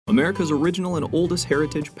America's original and oldest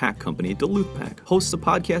heritage pack company, Duluth Pack, hosts a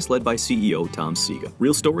podcast led by CEO Tom Siga.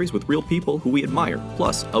 Real stories with real people who we admire,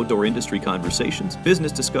 plus outdoor industry conversations,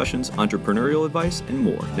 business discussions, entrepreneurial advice, and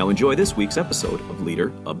more. Now enjoy this week's episode of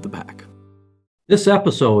Leader of the Pack. This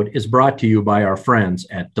episode is brought to you by our friends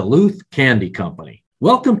at Duluth Candy Company.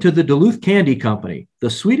 Welcome to the Duluth Candy Company, the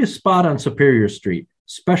sweetest spot on Superior Street,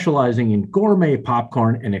 specializing in gourmet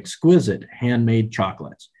popcorn and exquisite handmade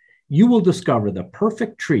chocolates. You will discover the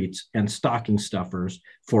perfect treats and stocking stuffers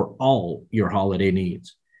for all your holiday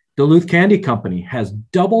needs. Duluth Candy Company has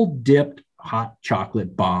double-dipped hot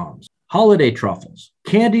chocolate bombs, holiday truffles,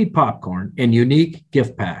 candied popcorn, and unique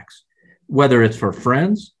gift packs. Whether it's for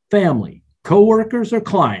friends, family, coworkers, or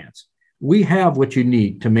clients, we have what you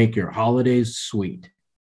need to make your holidays sweet.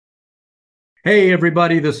 Hey,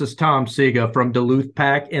 everybody, this is Tom Siga from Duluth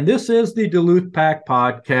Pack, and this is the Duluth Pack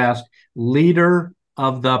podcast, Leader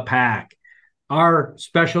of the Pack. Our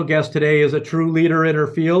special guest today is a true leader in her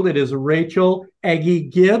field. It is Rachel Eggie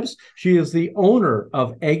Gibbs. She is the owner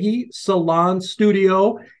of Eggie Salon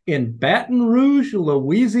Studio in Baton Rouge,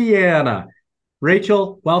 Louisiana.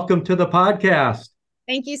 Rachel, welcome to the podcast.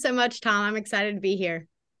 Thank you so much, Tom. I'm excited to be here.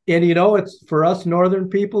 And you know, it's for us Northern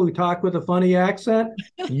people who talk with a funny accent.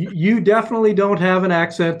 You definitely don't have an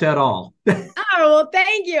accent at all. Oh, well,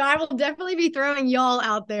 thank you. I will definitely be throwing y'all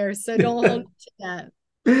out there, so don't hold me to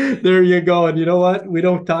that. There you go. And you know what? We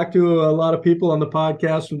don't talk to a lot of people on the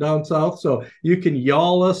podcast from down south, so you can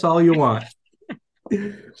y'all us all you want.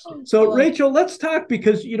 So, Rachel, let's talk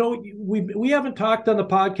because, you know, we haven't talked on the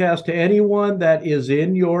podcast to anyone that is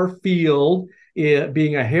in your field,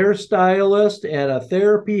 being a hairstylist at a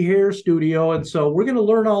therapy hair studio. And so we're going to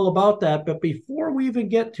learn all about that. But before we even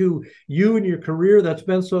get to you and your career that's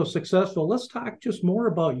been so successful, let's talk just more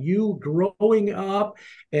about you growing up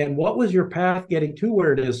and what was your path getting to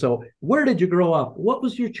where it is. So where did you grow up? What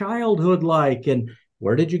was your childhood like? And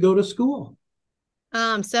where did you go to school?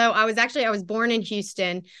 So I was born in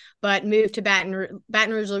Houston, but moved to Baton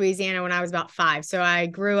Rouge, Louisiana when I was about 5. So I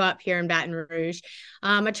grew up here in Baton Rouge.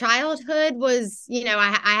 My childhood was, you know,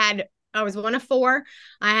 I was one of 4.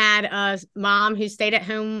 I had a mom who stayed at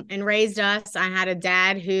home and raised us. I had a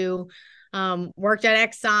dad who worked at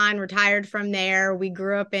Exxon, retired from there. We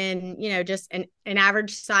grew up in, you know, just an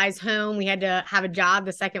average size home. We had to have a job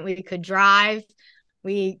the second we could drive.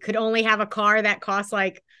 We could only have a car that cost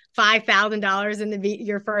like $5,000 in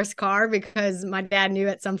your first car because my dad knew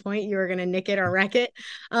at some point you were going to nick it or wreck it.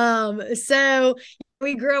 So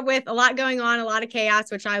we grew up with a lot going on, a lot of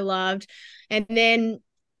chaos, which I loved. And then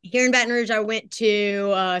here in Baton Rouge, I went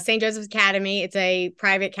to St. Joseph's Academy. It's a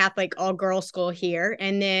private Catholic all-girls school here.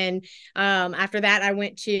 And then after that, I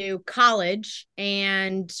went to college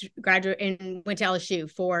and graduated and went to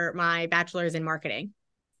LSU for my bachelor's in marketing.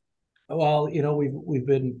 Well, you know, we've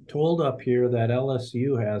been told up here that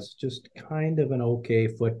LSU has just kind of an okay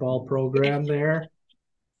football program there.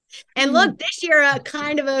 And look, this year, a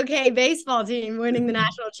kind of okay baseball team winning the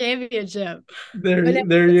national championship.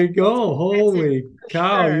 There you go. Holy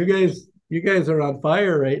cow. Sure. You guys are on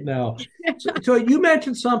fire right now. So you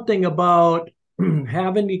mentioned something about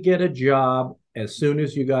having to get a job as soon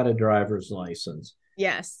as you got a driver's license.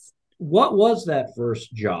 Yes. What was that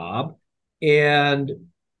first job? And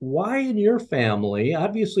why in your family,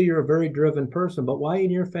 obviously you're a very driven person, but why in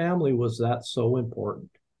your family was that so important?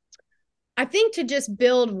 I think to just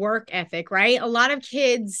build work ethic, right? A lot of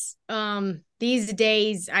kids these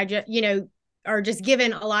days, are just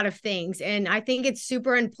given a lot of things. And I think it's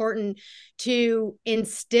super important to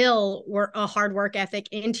instill a hard work ethic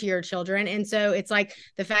into your children. And so it's like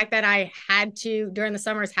the fact that I had to, during the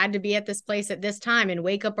summers, had to be at this place at this time and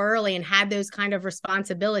wake up early and had those kind of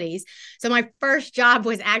responsibilities. So my first job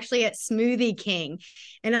was actually at Smoothie King.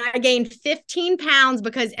 And I gained 15 pounds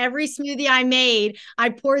because every smoothie I made, I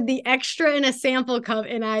poured the extra in a sample cup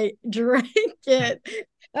and I drank it.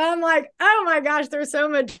 I'm like, oh my gosh, there's so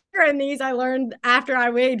much sugar in these. I learned after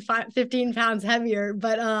I weighed 15 pounds heavier.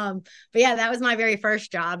 But yeah, that was my very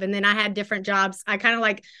first job. And then I had different jobs. I kind of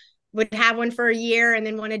like would have one for a year and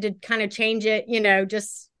then wanted to kind of change it, you know,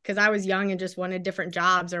 just because I was young and just wanted different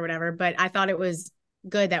jobs or whatever. But I thought it was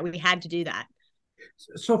good that we had to do that.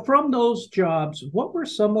 So from those jobs, what were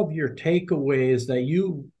some of your takeaways that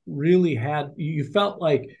you really had? You felt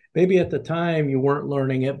like maybe at the time you weren't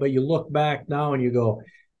learning it, but you look back now and you go,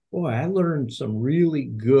 boy, I learned some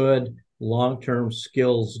really good long-term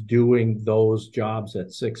skills doing those jobs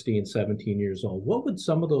at 16, 17 years old. What would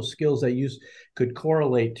some of those skills that you could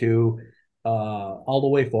correlate to all the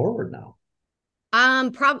way forward now?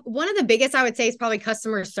 One of the biggest I would say is probably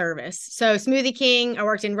customer service. So Smoothie King, I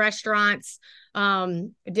worked in restaurants.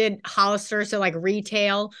 did Hollister, so like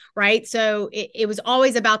retail, right? So it was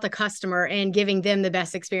always about the customer and giving them the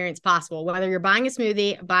best experience possible, whether you're buying a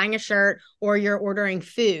smoothie, buying a shirt, or you're ordering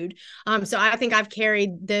food. So I think I've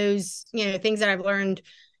carried those, things that I've learned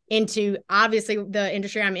into, obviously the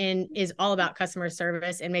industry I'm in is all about customer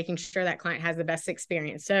service and making sure that client has the best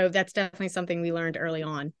experience. So that's definitely something we learned early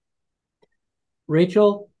on.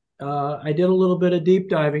 Rachel, I did a little bit of deep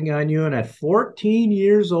diving on you, and at 14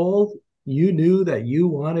 years old, you knew that you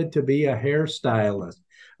wanted to be a hairstylist.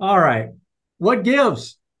 All right. What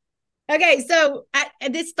gives? Okay, so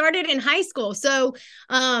this started in high school. So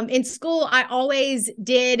in school, I always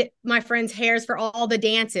did my friends' hairs for all the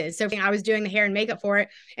dances. So I was doing the hair and makeup for it.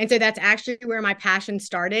 And so that's actually where my passion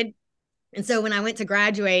started. And so when I went to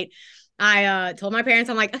graduate, I told my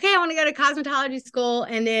parents, I'm like, okay, I want to go to cosmetology school.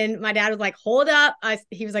 And then my dad was like, hold up.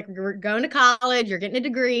 He was like, you're going to college, you're getting a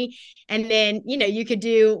degree. And then, you could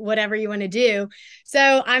do whatever you want to do.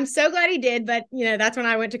 So I'm so glad he did. But, that's when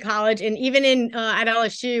I went to college. And even at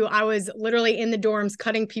LSU, I was literally in the dorms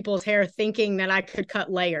cutting people's hair, thinking that I could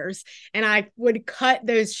cut layers. And I would cut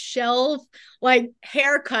those shelf like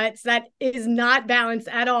haircuts that is not balanced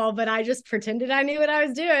at all. But I just pretended I knew what I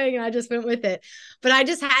was doing and I just went with it. But I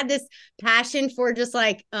just had this passion for just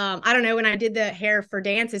like, I don't know, when I did the hair for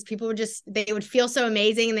dances, people would they would feel so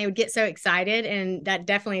amazing and they would get so excited. And that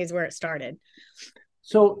definitely is where it started.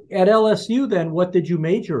 So at LSU, then what did you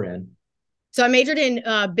major in? So I majored in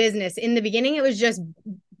business. In the beginning, it was just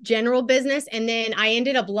general business. And then I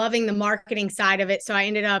ended up loving the marketing side of it. So I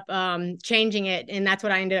ended up changing it. And that's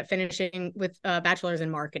what I ended up finishing with a bachelor's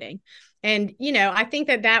in marketing. And, I think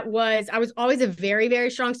I was always a very, very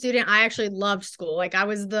strong student. I actually loved school. Like I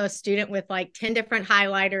was the student with like 10 different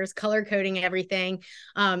highlighters, color coding everything.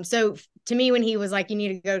 So to me, when he was like, you need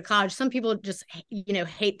to go to college, some people just,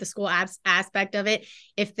 hate the school aspect of it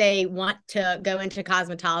if they want to go into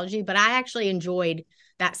cosmetology. But I actually enjoyed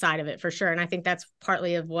that side of it for sure. And I think that's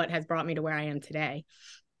partly of what has brought me to where I am today.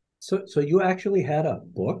 So you actually had a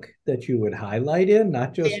book that you would highlight in,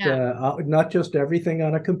 not just everything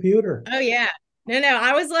on a computer. Oh yeah. No,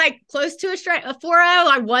 I was like close to a 4.0.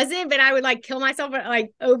 I wasn't, but I would like kill myself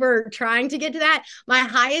like over trying to get to that. My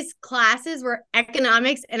highest classes were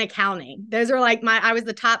economics and accounting. Those were like I was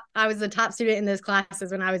the top student in those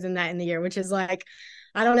classes when I was in the year, which is like,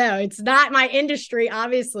 I don't know. It's not my industry,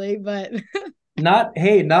 obviously, but not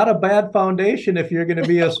a bad foundation if you're going to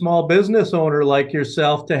be a small business owner like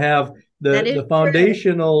yourself, to have the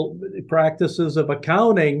foundational practices of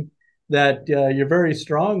accounting that you're very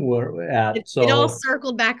strong at. It all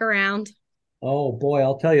circled back around. Oh boy,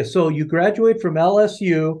 I'll tell you. So you graduate from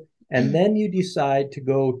LSU and then you decide to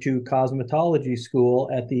go to cosmetology school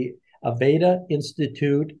at the Aveda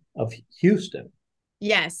Institute of Houston.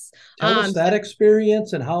 Yes. Tell us that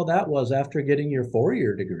experience and how that was after getting your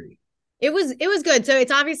 4-year degree. It was good. So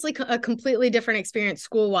it's obviously a completely different experience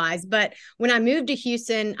school-wise. But when I moved to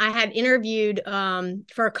Houston, I had interviewed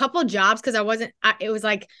for a couple of jobs because it was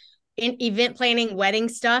like in event planning, wedding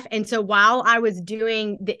stuff. And so while I was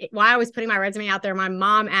putting my resume out there, my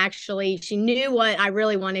mom she knew what I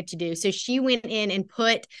really wanted to do. So she went in and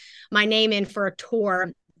put my name in for a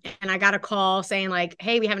tour. And I got a call saying like,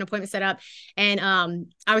 hey, we have an appointment set up. And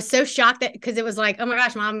I was so shocked because it was like, oh my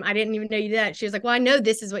gosh, Mom, I didn't even know you did that. She was like, well, I know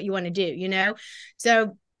this is what you want to do,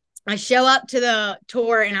 So I show up to the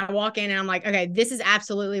tour and I walk in and I'm like, okay, this is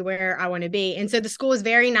absolutely where I want to be. And so the school is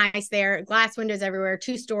very nice there, glass windows everywhere,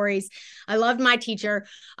 2 stories. I loved my teacher.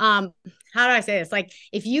 How do I say this? Like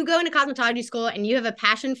if you go into cosmetology school and you have a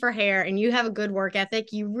passion for hair and you have a good work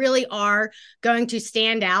ethic, you really are going to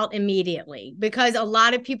stand out immediately, because a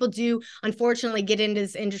lot of people do unfortunately get into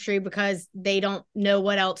this industry because they don't know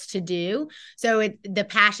what else to do. So the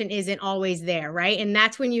passion isn't always there, right? And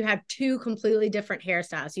that's when you have 2 completely different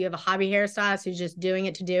hairstyles. You have a hobby hairstylist who's just doing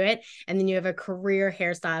it to do it. And then you have a career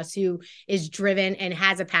hairstylist who is driven and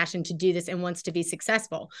has a passion to do this and wants to be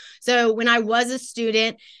successful. So when I was a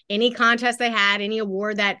student, any contest they had, any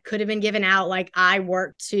award that could have been given out, like I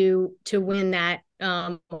worked to win that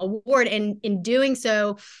award. And in doing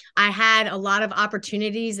so, I had a lot of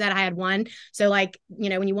opportunities that I had won. So like,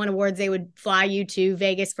 when you won awards, they would fly you to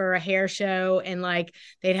Vegas for a hair show and like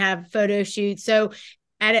they'd have photo shoots. So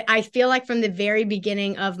I feel like from the very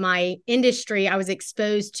beginning of my industry, I was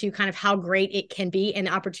exposed to kind of how great it can be and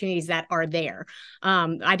the opportunities that are there.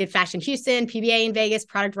 I did Fashion Houston, PBA in Vegas,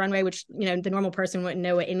 Product Runway, which, the normal person wouldn't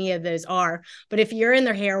know what any of those are. But if you're in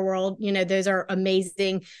the hair world, those are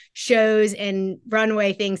amazing shows and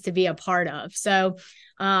runway things to be a part of. So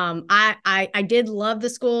I did love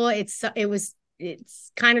the school. It's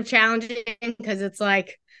kind of challenging because it's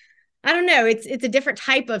like, I don't know. It's a different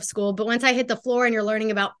type of school, but once I hit the floor and you're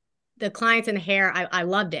learning about the clients and the hair, I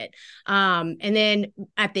loved it. And then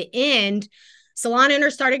at the end, salon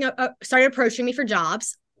owners started approaching me for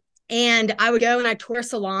jobs, and I would go and I tour a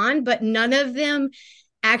salon, but none of them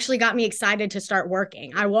actually got me excited to start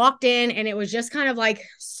working. I walked in and it was just kind of like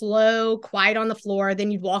slow, quiet on the floor.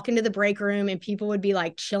 Then you'd walk into the break room and people would be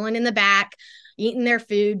like chilling in the back, eating their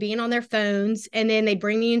food, being on their phones. And then they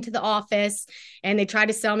bring me into the office and they try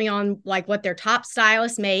to sell me on like what their top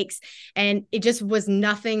stylist makes. And it just was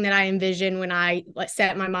nothing that I envisioned when I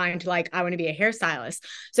set my mind to like, I want to be a hairstylist.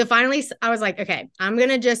 So finally I was like, okay, I'm going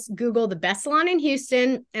to just Google the best salon in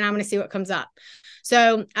Houston and I'm going to see what comes up.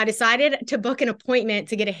 So I decided to book an appointment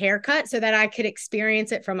to get a haircut so that I could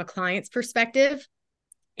experience it from a client's perspective.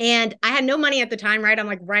 And I had no money at the time, right? I'm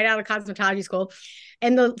like right out of cosmetology school.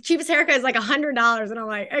 And the cheapest haircut is like $100. And I'm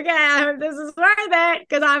like, okay, I hope this is worth it.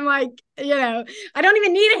 Cause I'm like, I don't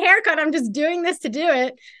even need a haircut. I'm just doing this to do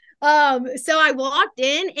it. So I walked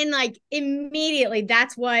in and like immediately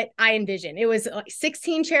that's what I envisioned. It was like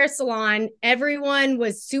 16 chair salon. Everyone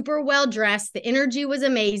was super well dressed. The energy was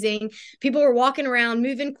amazing. People were walking around,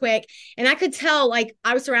 moving quick. And I could tell like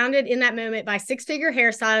I was surrounded in that moment by 6-figure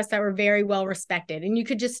hairstylists that were very well respected. And you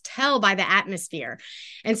could just tell by the atmosphere.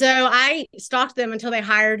 And so I stalked them until they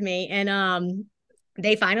hired me, and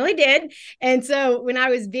they finally did. And so when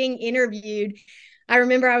I was being interviewed, I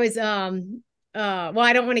remember I was well,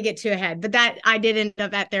 I don't want to get too ahead, but that I did end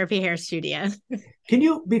up at Therapy Hair Studio. Can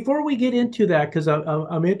you, before we get into that, because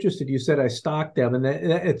I'm interested, you said I stalked them, and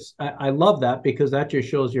I love that because that just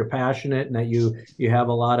shows you're passionate and that you have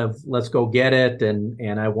a lot of let's go get it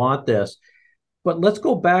and I want this. But let's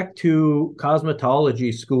go back to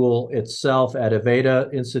cosmetology school itself at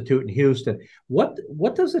Aveda Institute in Houston. What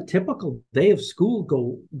does a typical day of school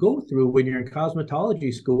go through when you're in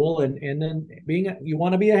cosmetology school and then you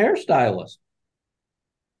want to be a hairstylist?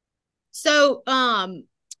 So,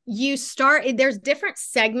 you start, there's different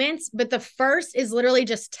segments, but the first is literally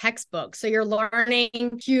just textbook. So you're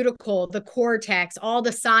learning cuticle, the cortex, all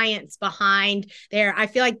the science behind there. I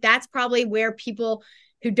feel like that's probably where people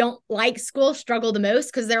who don't like school struggle the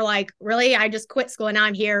most, because they're like, really, I just quit school and now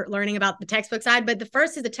I'm here learning about the textbook side. But the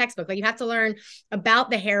first is the textbook. Like you have to learn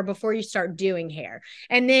about the hair before you start doing hair.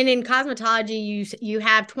 And then in cosmetology, you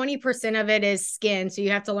have 20% of it is skin. So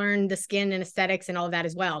you have to learn the skin and aesthetics and all of that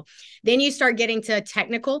as well. Then you start getting to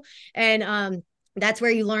technical, and that's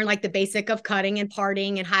where you learn like the basic of cutting and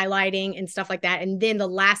parting and highlighting and stuff like that. And then the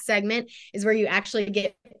last segment is where you actually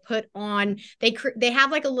get put on. They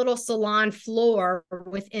have like a little salon floor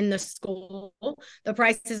within the school. The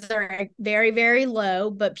prices are very, very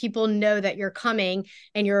low, but people know that you're coming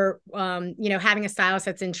and you're, having a stylist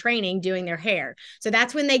that's in training doing their hair. So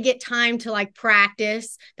that's when they get time to like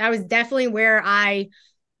practice. That was definitely where I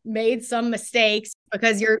made some mistakes,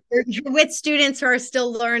 because you're with students who are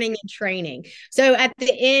still learning and training. So at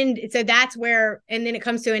the end, so that's where, and then it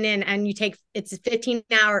comes to an end and it's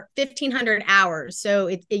 1,500 hours. So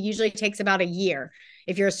it usually takes about a year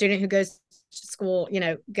if you're a student who goes to school,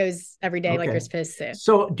 goes every day like you're supposed to.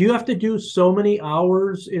 So do you have to do so many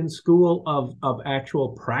hours in school of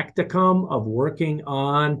actual practicum of working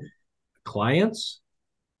on clients?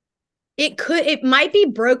 It might be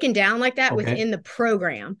broken down like that within the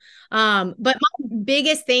program. But my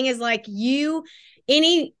biggest thing is like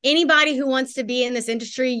anybody who wants to be in this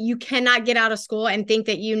industry, you cannot get out of school and think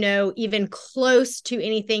that even close to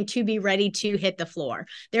anything to be ready to hit the floor.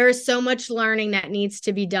 There is so much learning that needs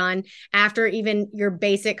to be done after even your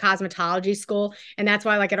basic cosmetology school. And that's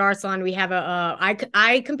why like at our salon, we have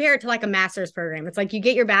I compare it to like a master's program. It's like you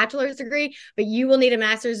get your bachelor's degree, but you will need a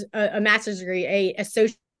master's degree, a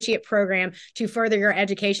associate program to further your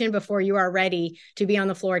education before you are ready to be on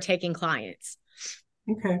the floor taking clients.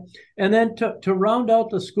 Okay. And then to round out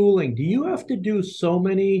the schooling, do you have to do so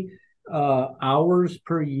many hours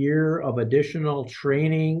per year of additional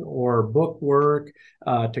training or book work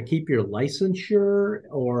to keep your licensure,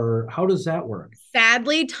 or how does that work?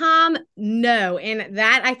 Sadly, Tom, no. And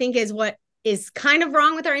that I think is what is kind of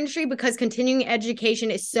wrong with our industry, because continuing education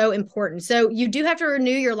is so important. So you do have to renew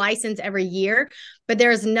your license every year, but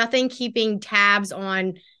there's nothing keeping tabs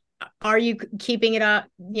on, are you keeping it up,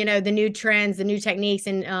 the new trends, the new techniques,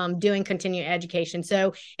 and doing continuing education.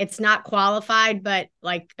 So it's not qualified, but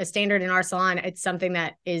like a standard in our salon, it's something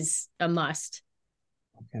that is a must.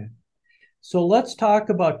 Okay. So let's talk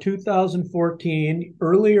about 2014.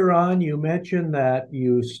 Earlier on, you mentioned that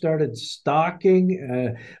you started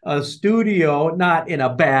stalking a studio, not in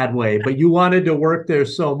a bad way, but you wanted to work there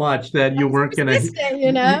so much that you weren't going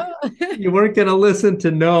to, you weren't going to listen to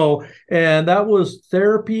no. And that was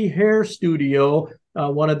Therapy Hair Studio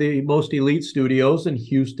one of the most elite studios in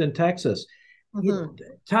Houston, Texas. Mhm.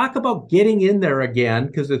 Talk about getting in there again,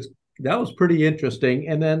 because that was pretty interesting.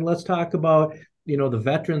 And then let's talk about the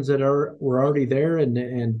veterans that were already there,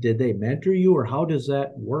 and did they mentor you, or how does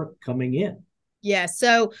that work coming in? Yeah.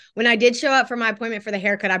 So when I did show up for my appointment for the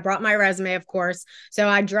haircut, I brought my resume, of course. So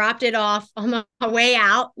I dropped it off on my way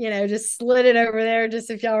out, just slid it over there just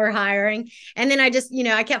if y'all were hiring. And then I just,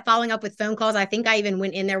 I kept following up with phone calls. I think I even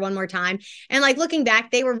went in there one more time. And like looking back,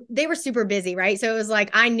 they were super busy, right? So it was like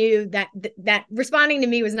I knew that responding to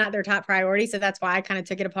me was not their top priority. So that's why I kind of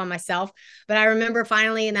took it upon myself. But I remember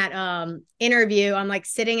finally in that interview, I'm like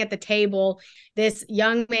sitting at the table, this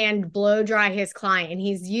young man blow dry his client, and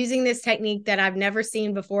he's using this technique that I've never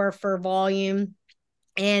seen before for volume.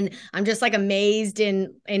 And I'm just like amazed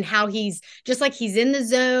in how he's just like he's in the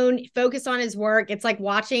zone, focused on his work. It's like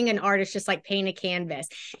watching an artist just like paint a canvas.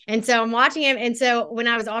 And so I'm watching him. And so when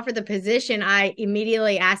I was offered the position, I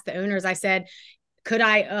immediately asked the owners, I said, could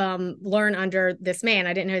I learn under this man?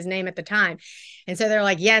 I didn't know his name at the time. And so they're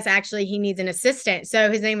like, yes, actually, he needs an assistant.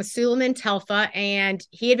 So his name was Suleiman Telfa, and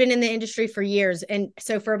he had been in the industry for years. And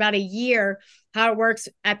so for about a year, how it works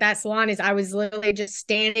at that salon is I was literally just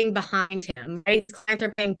standing behind him, right? His clients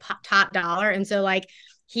are paying top dollar. And so like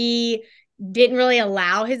he didn't really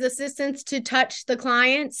allow his assistants to touch the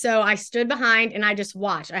client. So I stood behind and I just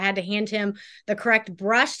watched. I had to hand him the correct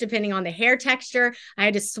brush depending on the hair texture. I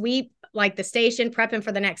had to sweep like the station, prep him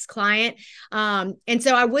for the next client. And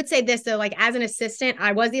so I would say this though, like as an assistant,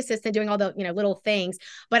 I was the assistant doing all the, little things,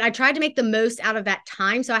 but I tried to make the most out of that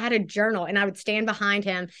time. So I had a journal and I would stand behind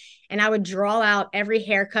him and I would draw out every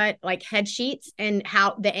haircut, like head sheets and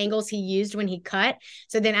how the angles he used when he cut.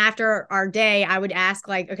 So then after our day, I would ask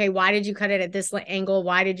like, okay, why did you cut it at this angle?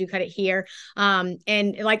 Why did you cut it here?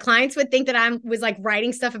 And like clients would think that I was like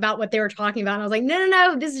writing stuff about what they were talking about. And I was like,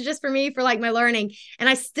 no, this is just for me for like my learning. And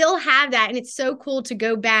I still have that. And it's so cool to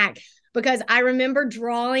go back because I remember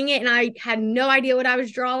drawing it and I had no idea what I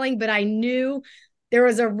was drawing, but I knew there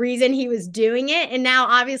was a reason he was doing it. And now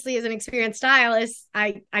obviously as an experienced stylist,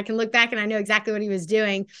 I can look back and I know exactly what he was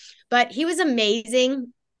doing, but he was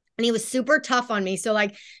amazing. And he was super tough on me. So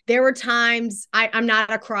like there were times I'm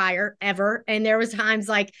not a crier ever. And there was times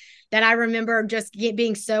like that I remember just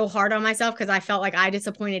being so hard on myself because I felt like I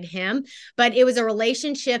disappointed him. But it was a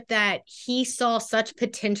relationship that he saw such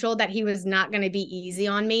potential that he was not going to be easy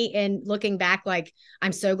on me. And looking back, like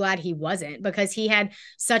I'm so glad he wasn't, because he had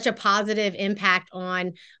such a positive impact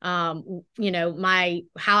on, my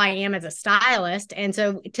how I am as a stylist. And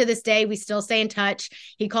so to this day, we still stay in touch.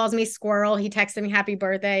 He calls me Squirrel. He texted me happy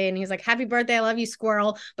birthday, and he's like, "Happy birthday, I love you,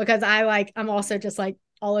 Squirrel," because I'm also just like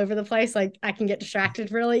all over the place. Like I can get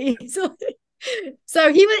distracted really easily.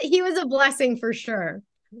 So he was a blessing for sure.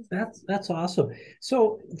 That's awesome.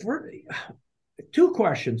 So for two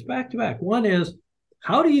questions back to back. One is,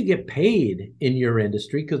 how do you get paid in your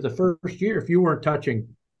industry? Because the first year, if you weren't touching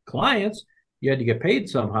clients, you had to get paid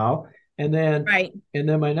somehow. And then, right. And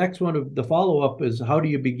then my next one, the follow up is, how do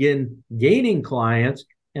you begin gaining clients,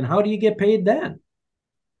 and how do you get paid then?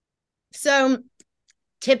 So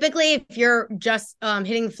typically, if you're just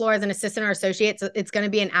hitting the floor as an assistant or associate, it's going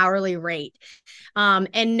to be an hourly rate.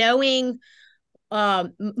 And knowing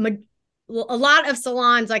a lot of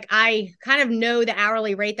salons, like I kind of know the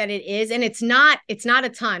hourly rate that it is, and it's not a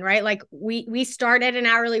ton, right? Like we start at an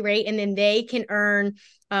hourly rate, and then they can earn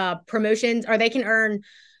promotions, or they can earn.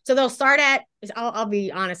 So they'll start at, I'll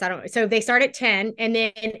be honest, so they start at 10, and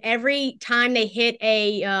then every time they hit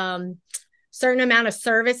a certain amount of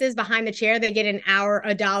services behind the chair, they get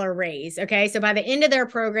a dollar raise. Okay. So by the end of their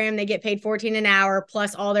program, they get paid 14 an hour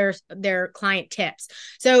plus all their client tips.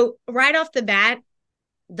 So right off the bat,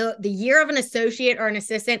 the year of an associate or an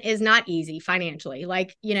assistant is not easy financially.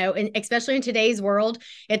 Like, and especially in today's world,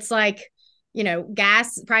 it's like,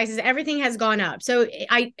 gas prices, everything has gone up. So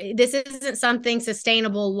this isn't something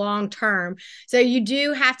sustainable long-term. So you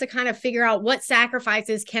do have to kind of figure out what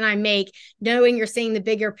sacrifices can I make, knowing you're seeing the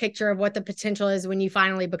bigger picture of what the potential is when you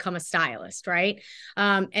finally become a stylist. Right.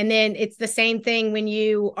 And then it's the same thing when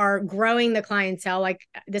you are growing the clientele. Like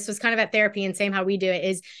this was kind of at therapy, and same how we do it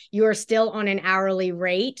is you are still on an hourly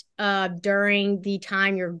rate during the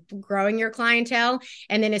time you're growing your clientele.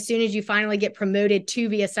 And then as soon as you finally get promoted to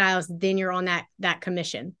be a stylist, then you're on that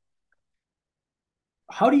commission.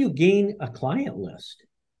 How do you gain a client list?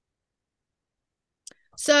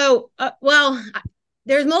 So,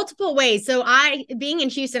 there's multiple ways. So being in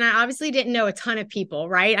Houston, I obviously didn't know a ton of people,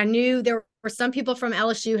 right? I knew there were some people from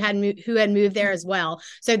LSU who had moved there as well.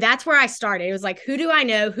 So that's where I started. It was like, who do I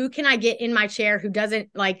know? Who can I get in my chair who doesn't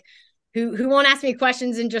like who won't ask me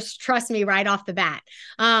questions and just trust me right off the bat.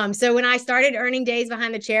 So when I started earning days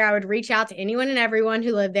behind the chair, I would reach out to anyone and everyone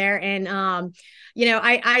who lived there. And,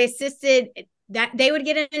 I assisted that they would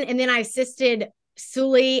get in, and then I assisted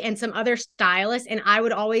Sully and some other stylists, and I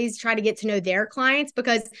would always try to get to know their clients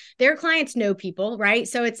because their clients know people, right?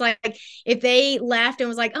 So it's like if they left and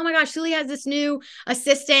was like, oh my gosh, Sully has this new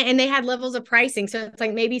assistant, and they had levels of pricing. So it's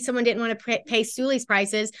like maybe someone didn't want to pay Sully's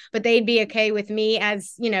prices, but they'd be okay with me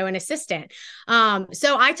as, an assistant.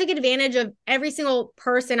 So I took advantage of every single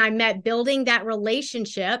person I met, building that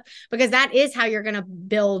relationship, because that is how you're going to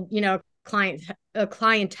build, a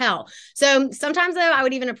clientele. So sometimes though, I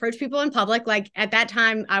would even approach people in public. Like at that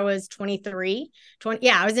time I was 23, 20.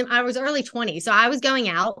 Yeah, I was early 20s. So I was going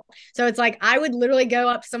out. So it's like, I would literally go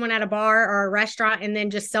up to someone at a bar or a restaurant and then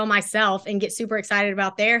just sell myself and get super excited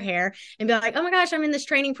about their hair and be like, oh my gosh, I'm in this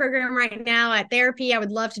training program right now at therapy. I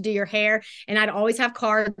would love to do your hair. And I'd always have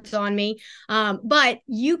cards on me. But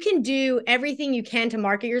you can do everything you can to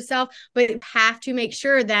market yourself, but you have to make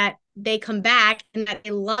sure that they come back and that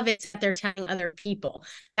they love it, that they're telling other people.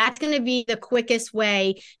 That's going to be the quickest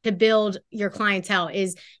way to build your clientele.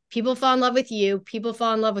 Is people fall in love with you, people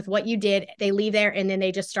fall in love with what you did, they leave there, and then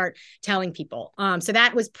they just start telling people. So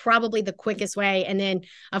that was probably the quickest way. And then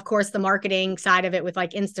of course the marketing side of it with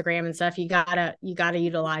like Instagram and stuff, you gotta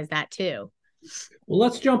utilize that too. Well,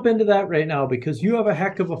 let's jump into that right now, because you have a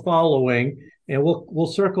heck of a following, and we'll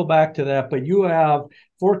circle back to that. But you have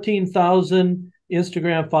 14,000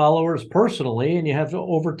 Instagram followers personally, and you have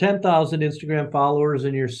over 10,000 Instagram followers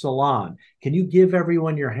in your salon. Can you give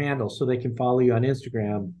everyone your handle so they can follow you on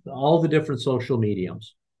Instagram, all the different social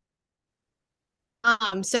mediums?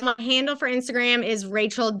 So my handle for Instagram is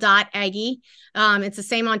rachel.eggie. It's the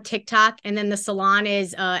same on TikTok. And then the salon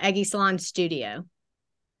is Eggie Salon Studio.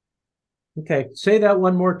 Okay. Say that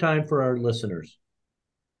one more time for our listeners.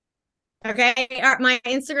 Okay. My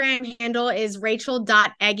Instagram handle is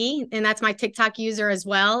rachel.eggie, and that's my TikTok user as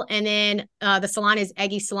well. And then the salon is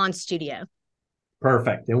Eggie Salon Studio.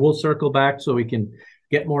 Perfect. And we'll circle back so we can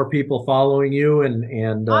get more people following you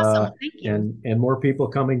and Awesome. Thank you. and more people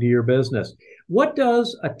coming to your business. What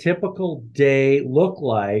does a typical day look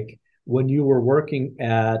like when you were working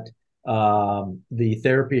at the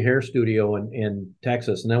therapy hair studio in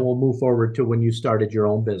Texas? And then we'll move forward to when you started your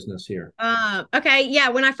own business here. Okay. Yeah.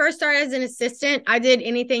 When I first started as an assistant, I did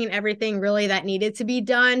anything and everything really that needed to be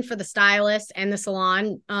done for the stylist and the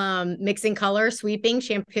salon, mixing color, sweeping,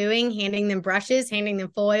 shampooing, handing them brushes, handing them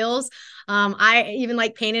foils. I even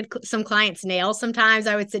like painted some clients' nails. Sometimes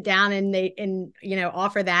I would sit down and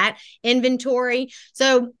offer that inventory.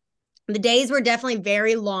 So the days were definitely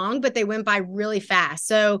very long, but they went by really fast.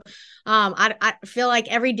 So I feel like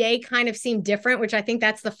every day kind of seemed different, which I think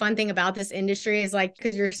that's the fun thing about this industry, is like,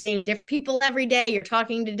 because you're seeing different people every day, you're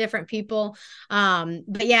talking to different people.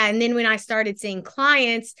 But yeah, and then when I started seeing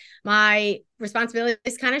clients, my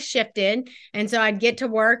responsibilities kind of shifted. And so I'd get to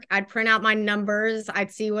work, I'd print out my numbers,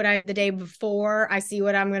 I'd see what the day before, I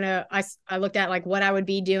looked at like what I would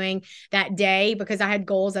be doing that day, because I had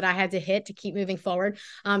goals that I had to hit to keep moving forward.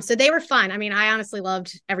 So they were fun. I mean, I honestly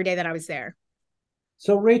loved every day that I was there.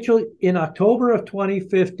 So Rachel, in October of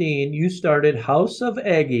 2015, you started House of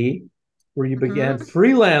Eggie, where you began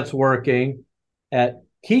freelance working at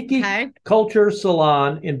Kiki Culture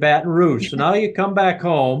Salon in Baton Rouge. So now you come back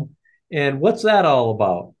home, and what's that all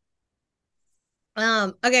about?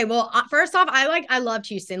 Okay. Well, first off, I loved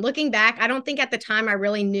Houston. Looking back, I don't think at the time I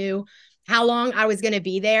really knew how long I was going to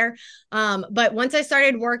be there. But once I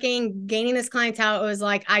started working, gaining this clientele, it was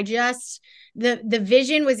like, the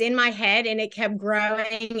vision was in my head, and it kept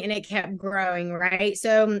growing and it kept growing. Right.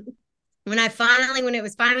 So when it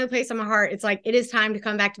was finally placed on my heart, it's like, it is time to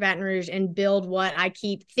come back to Baton Rouge and build what I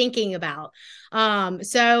keep thinking about.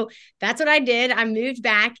 So that's what I did. I moved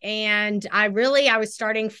back, and I was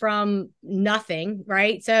starting from nothing.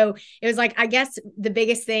 Right. So it was like, I guess the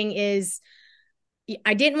biggest thing is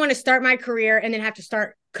I didn't want to start my career and then have to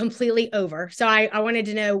start completely over. So I wanted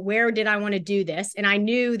to know, where did I want to do this? And I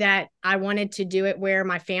knew that I wanted to do it where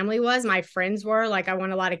my family was, my friends were. Like, I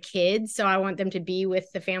want a lot of kids, so I want them to be with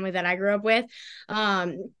the family that I grew up with.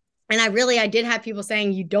 And I did have people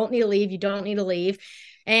saying, you don't need to leave. You don't need to leave.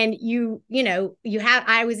 And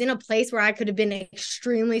I was in a place where I could have been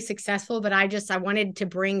extremely successful, but I wanted to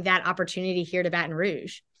bring that opportunity here to Baton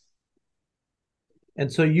Rouge.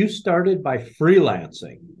 And so you started by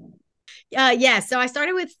freelancing. Yeah. So I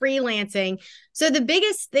started with freelancing. So the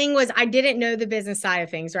biggest thing was I didn't know the business side of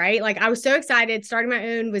things, right? Like, I was so excited. Starting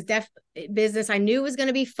my own was business. I knew it was going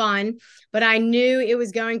to be fun, but I knew it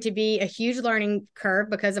was going to be a huge learning curve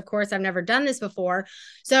because, of course, I've never done this before.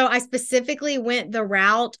 So I specifically went the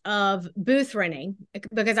route of booth renting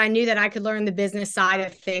because I knew that I could learn the business side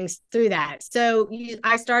of things through that. So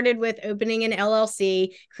I started with opening an LLC,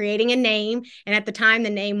 creating a name. And at the time, the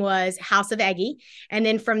name was House of Eggie. And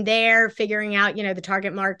then from there, figuring out, the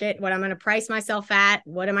target market, what I'm going to price myself at,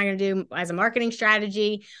 what am I going to do as a marketing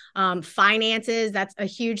strategy, finances. That's a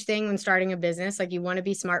huge thing when starting a business. Like, you want to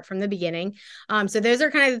be smart from the beginning. So those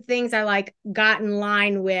are kind of the things I got in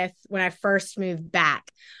line with when I first moved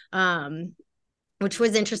back, which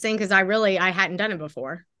was interesting because I hadn't done it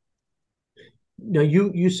before. Now,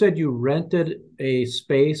 you said you rented a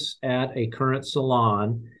space at a current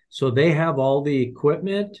salon, so they have all the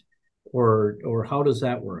equipment, or how does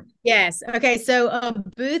that work? Yes. Okay. So a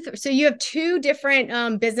booth. So you have two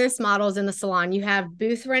different business models in the salon. You have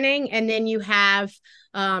booth renting, and then you have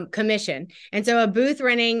commission. And so a booth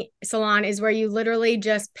renting salon is where you literally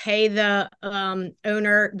just pay the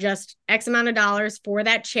owner just X amount of dollars for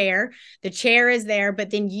that chair. The chair is there, but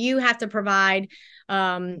then you have to provide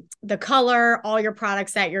the color, all your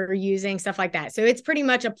products that you're using, stuff like that. So it's pretty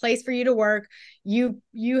much a place for you to work. You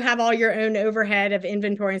have all your own overhead of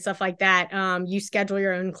inventory and stuff like that. You schedule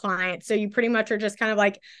your own clients. So you pretty much are just kind of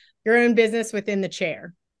like your own business within the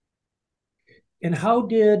chair. And how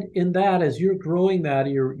did, in that, as you're growing that,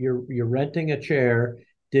 you're renting a chair,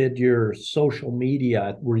 did your social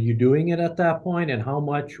media, were you doing it at that point? And how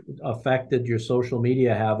much effect did your social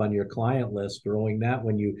media have on your client list growing that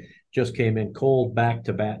when you just came in cold back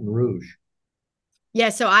to Baton Rouge? Yeah,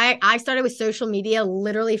 so I started with social media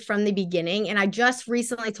literally from the beginning. And I just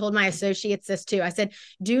recently told my associates this too. I said,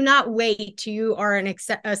 do not wait till you are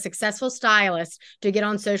a successful stylist to get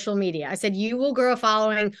on social media. I said, you will grow a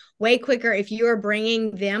following way quicker if you are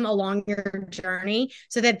bringing them along your journey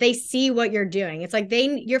so that they see what you're doing. It's like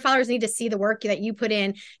your followers need to see the work that you put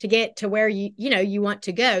in to get to where you want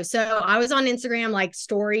to go. So I was on Instagram, like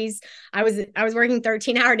stories. I was working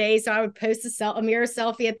 13-hour days. So I would post a mirror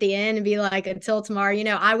selfie at the end and be like, until tomorrow.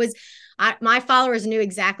 My followers knew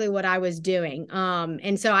exactly what I was doing.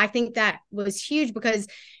 And so I think that was huge because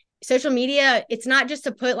social media, it's not just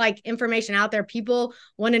to put like information out there. People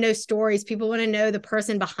want to know stories. People want to know the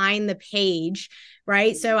person behind the page.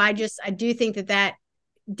 Right. So I do think that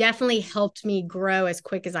definitely helped me grow as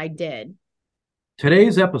quick as I did.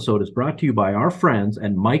 Today's episode is brought to you by our friends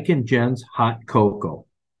at Mike and Jen's Hot Cocoa.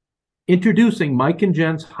 Introducing Mike and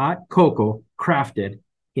Jen's Hot Cocoa, crafted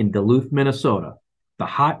in Duluth, Minnesota, the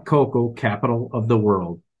hot cocoa capital of the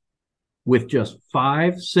world. With just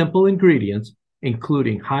 5 simple ingredients,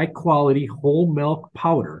 including high-quality whole milk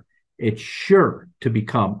powder, it's sure to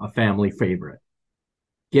become a family favorite.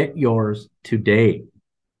 Get yours today.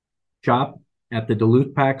 Shop at the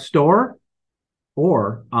Duluth Pack store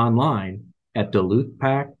or online at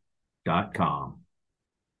duluthpack.com.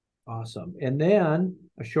 Awesome. And then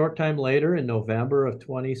a short time later, in November of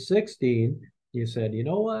 2016, you said, you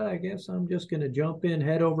know what, I guess I'm just going to jump in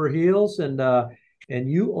head over heels. And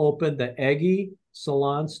you opened the Eggie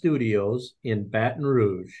Salon Studios in Baton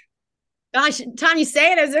Rouge. Gosh, Tom, you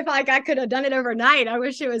say it as if like I could have done it overnight. I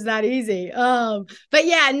wish it was that easy. But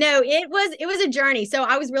yeah, no, it was a journey. So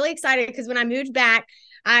I was really excited because when I moved back,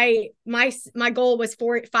 my goal was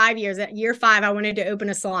 5 years. At year 5, I wanted to open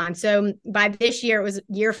a salon. So by this year, it was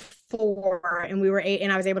year 4, and we were 8,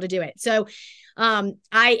 and I was able to do it. So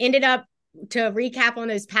I ended up, to recap on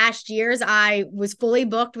those past years, I was fully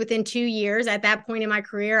booked within 2 years. At that point in my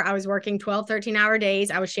career, I was working 12, 13-hour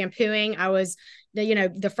days. I was shampooing. I was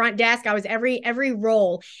the front desk. I was every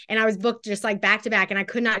role, and I was booked just like back to back, and I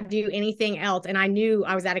could not do anything else. And I knew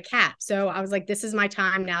I was at a cap. So I was like, this is my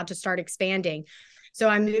time now to start expanding. So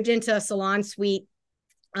I moved into a salon suite,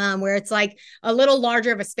 where it's like a little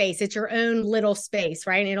larger of a space. It's your own little space,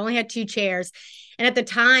 right? And it only had 2 chairs. And at the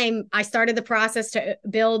time, I started the process to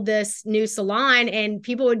build this new salon, and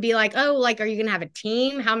people would be like, oh, like, are you going to have a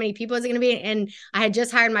team? How many people is it going to be? And I had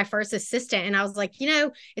just hired my first assistant, and I was like,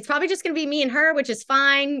 it's probably just going to be me and her, which is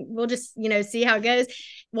fine. We'll just, see how it goes.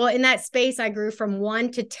 Well, in that space, I grew from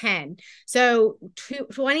 1 to 10. So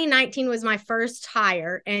 2019 was my first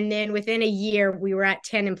hire. And then within a year, we were at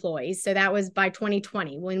 10 employees. So that was by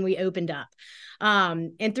 2020 when we opened up.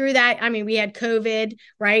 And through that, we had COVID,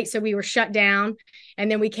 right? So we were shut down, and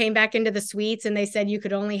then we came back into the suites, and they said you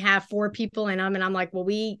could only have 4 people in them. And I'm like, well,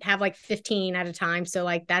 we have like 15 at a time. So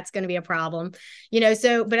like, that's going to be a problem,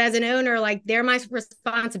 but as an owner, like, they're my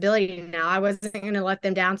responsibility now. I wasn't going to let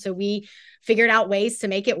them down. So we figured out ways to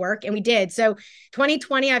make it work, and we did. So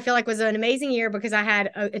 2020, I feel like, was an amazing year because I had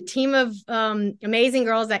a team of amazing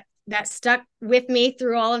girls that that stuck with me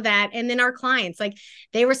through all of that. And then our clients, like,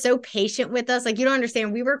 they were so patient with us. Like, you don't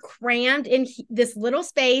understand. We were crammed in this little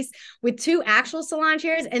space with 2 actual salon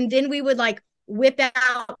chairs. And then we would like whip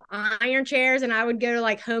out iron chairs, and I would go to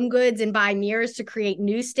like Home Goods and buy mirrors to create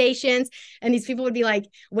news stations. And these people would be like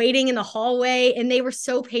waiting in the hallway, and they were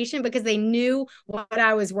so patient because they knew what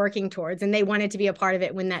I was working towards and they wanted to be a part of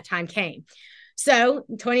it when that time came. So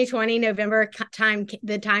 2020, November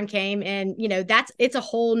the time came, and it's a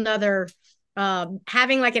whole nother,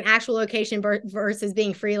 having like an actual location versus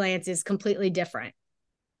being freelance is completely different.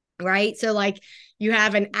 Right. So like you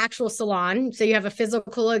have an actual salon. So you have a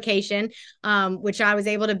physical location, which I was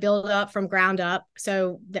able to build up from ground up.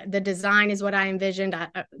 So the design is what I envisioned.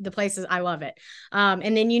 The places, I love it.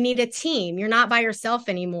 And then you need a team. You're not by yourself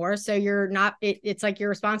anymore. So you're not, it's like you're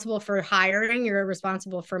responsible for hiring, you're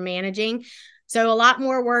responsible for managing. So a lot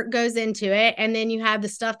more work goes into it. And then you have the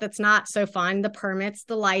stuff that's not so fun, the permits,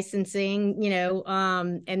 the licensing,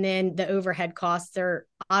 and then the overhead costs are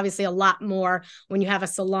obviously a lot more when you have a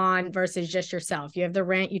salon versus just yourself. You have the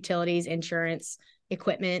rent, utilities, insurance,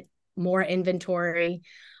 equipment, more inventory,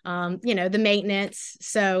 the maintenance.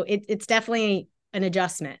 So it's definitely an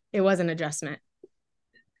adjustment. It was an adjustment.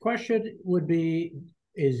 Question would be,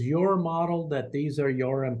 is your model that these are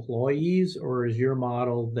your employees, or is your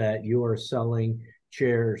model that you are selling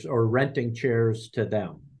chairs or renting chairs to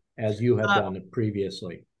them as you have done it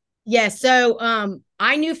previously? Yes. So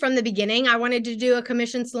I knew from the beginning I wanted to do a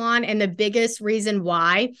commission salon. And the biggest reason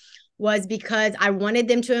why was because I wanted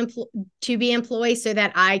them to be employees so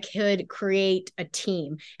that I could create a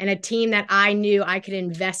team, and a team that I knew I could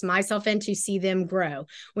invest myself in to see them grow.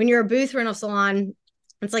 When you're a booth rental salon,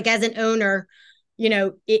 it's like, as an owner,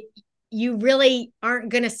 you really aren't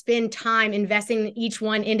going to spend time investing in each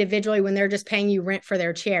one individually when they're just paying you rent for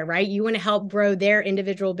their chair, right? You want to help grow their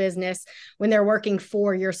individual business when they're working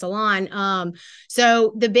for your salon.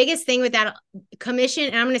 So the biggest thing with that commission,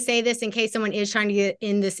 and I'm going to say this in case someone is trying to get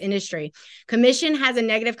in this industry, commission has a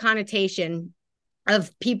negative connotation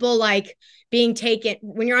of people like being taken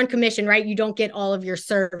when you're on commission, right? You don't get all of your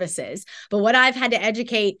services. But what I've had to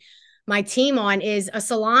educate my team on is a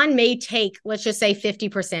salon may take, let's just say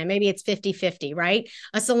 50%, maybe it's 50-50, right?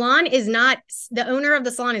 A salon is not, the owner of the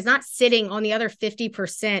salon is not sitting on the other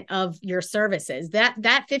 50% of your services.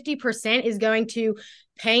 That 50% is going to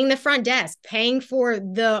paying the front desk, paying for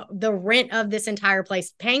the rent of this entire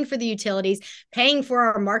place, paying for the utilities, paying for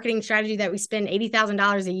our marketing strategy that we spend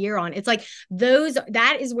 $80,000 a year on. It's like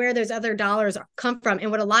that is where those other dollars come from.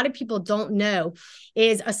 And what a lot of people don't know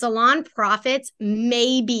is a salon profits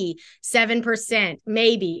maybe 7%,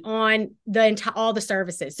 maybe on all the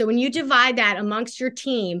services. So when you divide that amongst your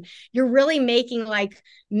team, you're really making like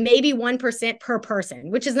maybe 1% per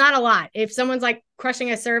person, which is not a lot. If someone's like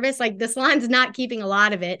crushing a service, like the salon's not keeping a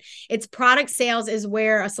lot of it. It's product sales is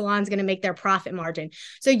where a salon's going to make their profit margin.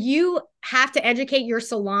 So you have to educate your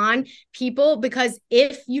salon people, because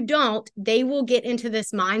if you don't, they will get into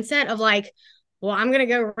this mindset of like, well, I'm going to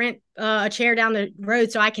go rent a chair down the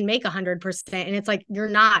road so I can make 100%. And it's like, you're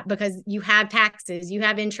not, because you have taxes, you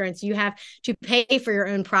have insurance, you have to pay for your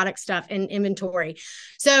own product stuff and inventory.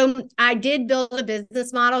 So I did build a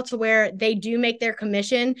business model to where they do make their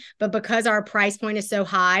commission, but because our price point is so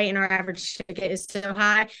high and our average ticket is so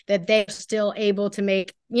high, that they're still able to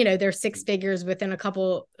make, their 6 figures within a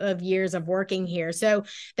couple of years of working here. So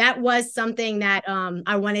that was something that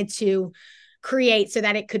I wanted to create so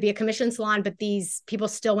that it could be a commission salon, but these people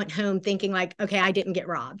still went home thinking like, okay, I didn't get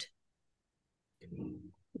robbed.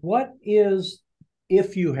 What is,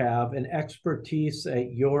 if you have an expertise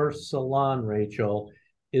at your salon, Rachel,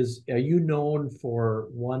 are you known for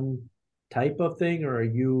one type of thing, or are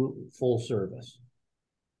you full service?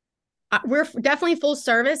 We're definitely full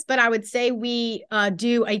service, but I would say we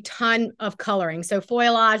do a ton of coloring. So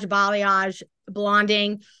foilage, balayage,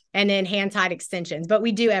 blonding, and then hand-tied extensions, but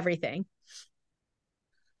we do everything.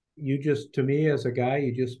 To me as a guy,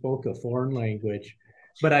 you just spoke a foreign language,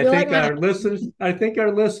 but I think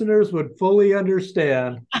our listeners would fully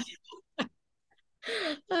understand. I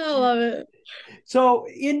love it. So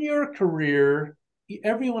in your career,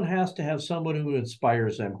 everyone has to have someone who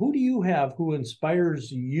inspires them. Who do you have who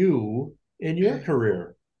inspires you in your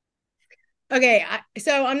career? Okay,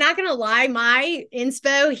 so I'm not going to lie. My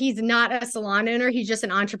inspo, he's not a salon owner. He's just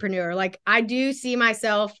an entrepreneur. Like, I do see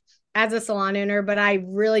myself as a salon owner, but I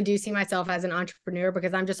really do see myself as an entrepreneur,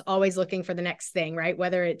 because I'm just always looking for the next thing, right?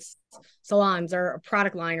 Whether it's salons or a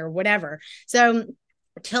product line or whatever. So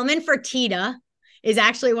Tillman Fertitta is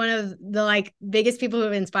actually one of the biggest people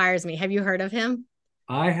who inspires me. Have you heard of him?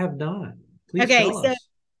 I have not. Please tell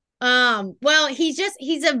us. Well, he's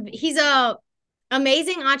a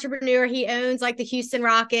amazing entrepreneur. He owns like the Houston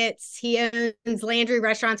Rockets. He owns Landry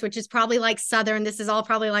Restaurants, which is probably like Southern. This is all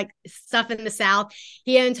probably like stuff in the South.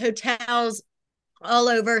 He owns hotels all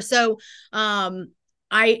over. So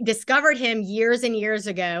I discovered him years and years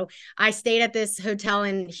ago. I stayed at this hotel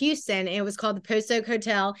in Houston. It was called the Post Oak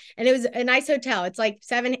Hotel, and it was a nice hotel. It's like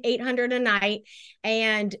 $700-800 a night,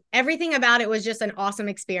 and everything about it was just an awesome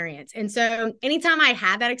experience. And so anytime I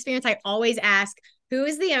had that experience, I always ask, who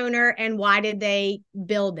is the owner and why did they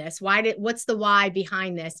build this? What's the why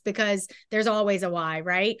behind this? Because there's always a why,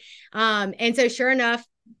 right? And so sure enough,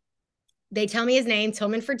 they tell me his name,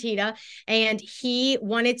 Tillman Fertitta, and he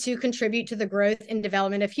wanted to contribute to the growth and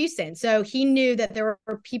development of Houston. So he knew that there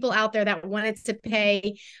were people out there that wanted to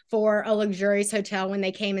pay for a luxurious hotel when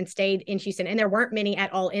they came and stayed in Houston, and there weren't many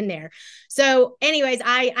at all in there. So anyways,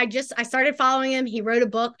 I started following him. He wrote a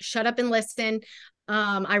book, Shut Up and Listen.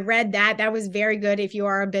 I read that. That was very good if you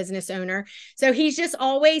are a business owner. So he's just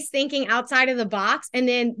always thinking outside of the box. And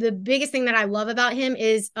then the biggest thing that I love about him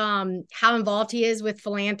is how involved he is with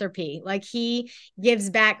philanthropy. Like he gives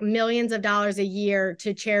back millions of dollars a year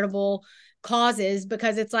to charitable causes,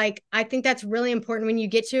 because it's like, I think that's really important when you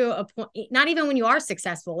get to a point, not even when you are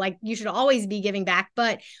successful, like you should always be giving back.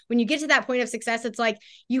 But when you get to that point of success, it's like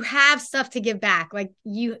you have stuff to give back. Like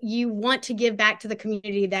you want to give back to the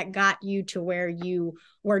community that got you to where you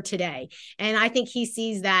were today. And I think he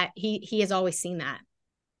sees that. He has always seen that.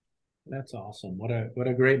 That's awesome. What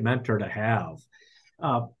a great mentor to have.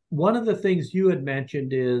 One of the things you had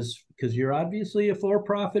mentioned is, because you're obviously a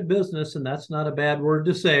for-profit business, and that's not a bad word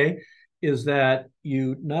to say, is that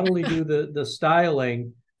you not only do the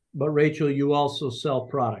styling, but Rachel, you also sell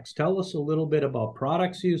products. Tell us a little bit about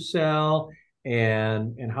products you sell,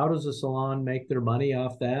 and how does the salon make their money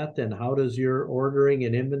off that, and how does your ordering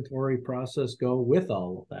and inventory process go with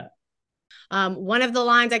all of that? One of the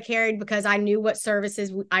lines I carried, because I knew what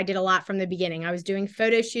services I did a lot from the beginning. I was doing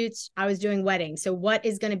photo shoots. I was doing weddings. So what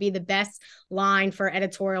is going to be the best line for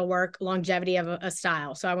editorial work, longevity of a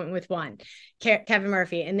style? So I went with one, Kevin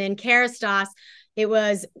Murphy. And then Kerastase,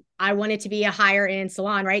 I wanted to be a higher end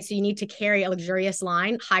salon, right? So you need to carry a luxurious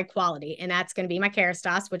line, high quality. And that's going to be my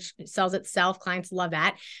Kerastase, which sells itself. Clients love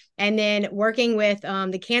that. And then working with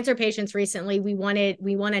the cancer patients recently, we want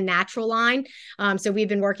a natural line. So we've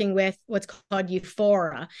been working with what's called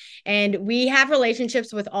Euphora, and we have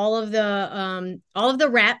relationships with all of the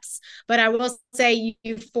reps. But I will say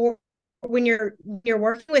Euphora, when you're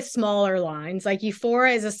working with smaller lines, like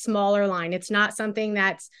Euphora is a smaller line. It's not something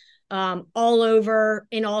that's all over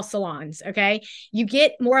in all salons. Okay. You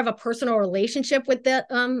get more of a personal relationship with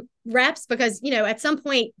the reps, because, at some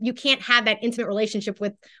point you can't have that intimate relationship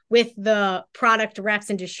with the product reps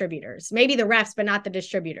and distributors, maybe the reps, but not the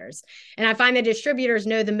distributors. And I find the distributors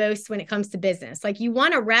know the most when it comes to business. Like you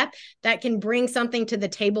want a rep that can bring something to the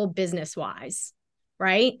table business wise.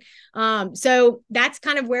 Right. So that's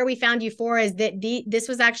kind of where we found Euphora, is that this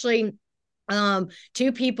was actually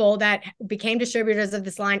two people that became distributors of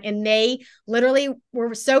this line, and they literally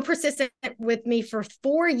were so persistent with me for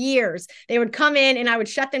 4 years. They would come in and I would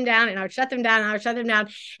shut them down, and I would shut them down, and I would shut them down.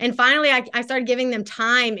 And finally I started giving them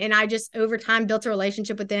time, and I just over time built a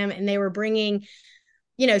relationship with them, and they were bringing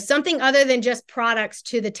something other than just products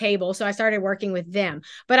to the table. So I started working with them.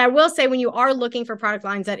 But I will say, when you are looking for product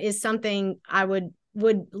lines, that is something I would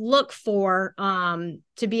look for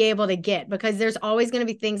to be able to get, because there's always going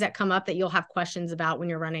to be things that come up that you'll have questions about when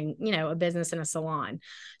you're running, a business in a salon.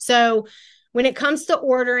 So when it comes to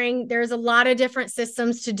ordering, there's a lot of different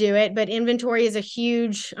systems to do it, but inventory is it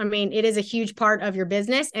is a huge part of your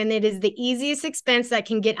business, and it is the easiest expense that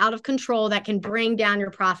can get out of control, that can bring down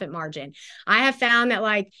your profit margin. I have found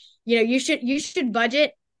that you should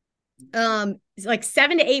budget like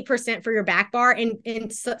 7 to 8% for your back bar,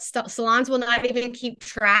 and salons will not even keep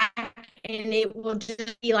track, and it will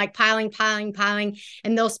just be like piling,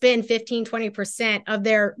 and they'll spend 15-20% of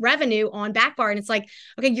their revenue on back bar. And it's like,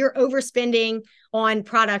 okay, you're overspending on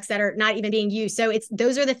products that are not even being used. So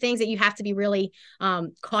those are the things that you have to be really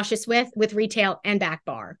cautious with retail and back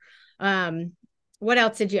bar. What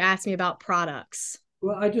else did you ask me about products?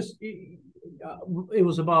 Well, it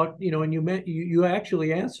was about, and you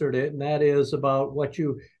actually answered it, and that is about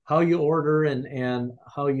how you order and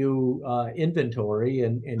how you inventory,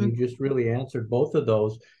 and you just really answered both of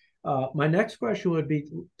those. My next question would be,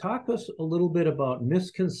 talk us a little bit about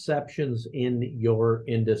misconceptions in your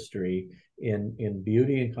industry in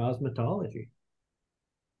beauty and cosmetology.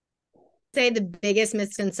 Say the biggest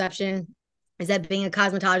misconception is that being a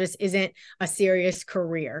cosmetologist isn't a serious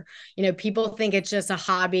career. You know, people think it's just a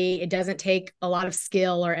hobby. It doesn't take a lot of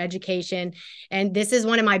skill or education. And this is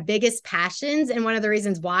one of my biggest passions and one of the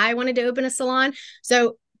reasons why I wanted to open a salon.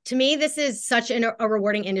 So to me, this is such a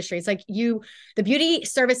rewarding industry. It's like the beauty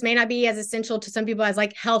service may not be as essential to some people as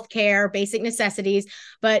like healthcare, basic necessities,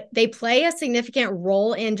 but they play a significant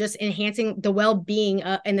role in just enhancing the well-being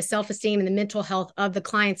and the self-esteem and the mental health of the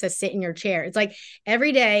clients that sit in your chair. It's like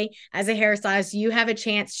every day as a hairstylist, you have a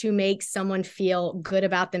chance to make someone feel good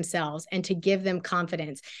about themselves and to give them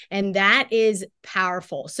confidence. And that is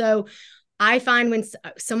powerful. So I find when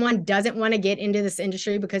someone doesn't want to get into this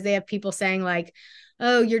industry because they have people saying like,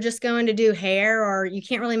 oh, you're just going to do hair or you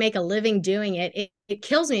can't really make a living doing it. It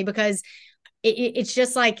kills me because it's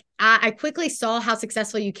just like, I quickly saw how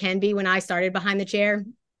successful you can be when I started behind the chair.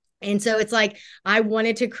 And so it's like, I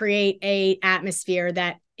wanted to create a atmosphere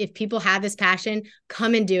that if people have this passion,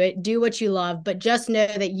 come and do it, do what you love, but just know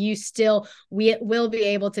that you still will be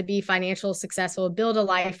able to be financially successful, build a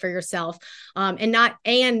life for yourself, and not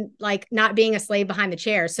being a slave behind the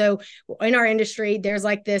chair. So in our industry, there's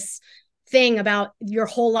like this thing about your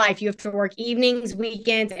whole life. You have to work evenings,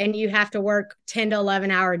 weekends, and you have to work 10 to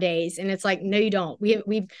 11-hour days. And it's like, no, you don't.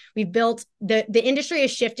 We've built the industry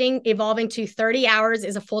is shifting, evolving to 30 hours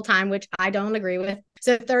is a full-time, which I don't agree with.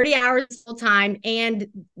 So 30 hours full-time, and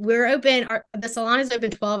we're open. The salon is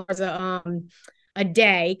open 12 hours a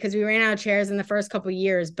day because we ran out of chairs in the first couple of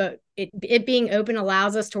years, but it being open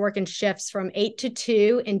allows us to work in shifts from 8 to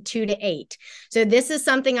 2 and 2 to 8. So this is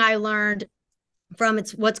something I learned from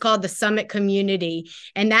what's called the Summit community.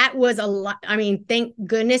 And that was a lot. I mean, thank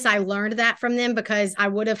goodness I learned that from them because I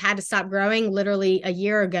would have had to stop growing literally a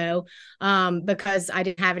year ago because I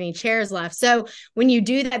didn't have any chairs left. So when you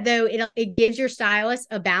do that though, it gives your stylist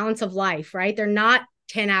a balance of life, right? They're not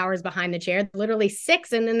 10 hours behind the chair, literally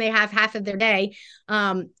 6, and then they have half of their day.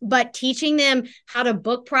 But teaching them how to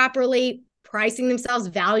book properly, pricing themselves,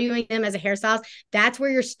 valuing them as a hairstylist, that's where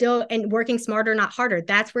you're still, and working smarter, not harder.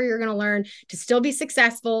 That's where you're going to learn to still be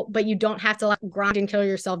successful, but you don't have to like grind and kill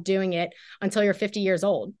yourself doing it until you're 50 years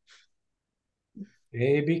old.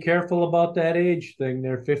 Hey, be careful about that age thing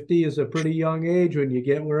there. 50 is a pretty young age when you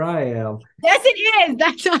get where I am. Yes, it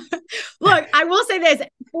is. Look, I will say this,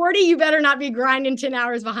 40, you better not be grinding 10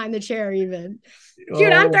 hours behind the chair even.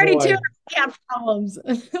 Dude, I'm 32. I have problems.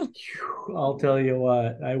 I'll tell you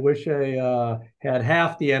what, I wish I had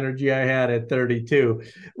half the energy I had at 32.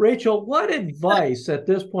 Rachel, what advice at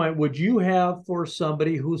this point would you have for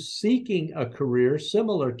somebody who's seeking a career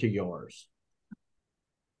similar to yours?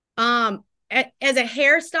 As a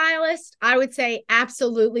hairstylist, I would say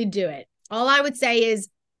absolutely do it. All I would say is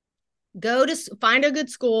find a good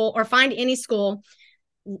school or find any school.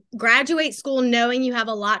 Graduate school knowing you have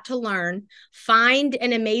a lot to learn, find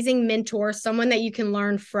an amazing mentor, someone that you can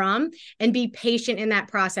learn from, and be patient in that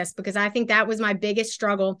process, because I think that was my biggest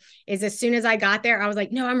struggle. Is as soon as I got there, I was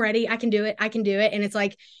like, no, I'm ready. I can do it. And it's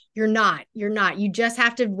like, you're not, you just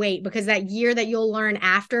have to wait, because that year that you'll learn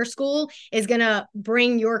after school is going to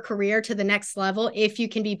bring your career to the next level. If you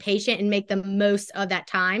can be patient and make the most of that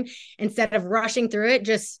time instead of rushing through it,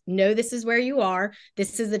 just know this is where you are.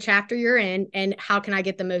 This is the chapter you're in, and how can I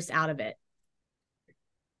get the most out of it?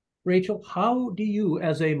 Rachel, how do you,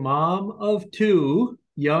 as a mom of 2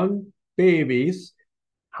 young babies,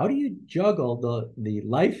 how do you juggle the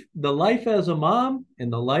life as a mom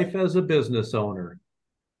and the life as a business owner?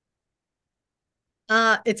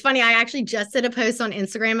 It's funny. I actually just did a post on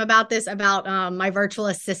Instagram about this, about my virtual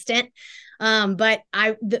assistant. But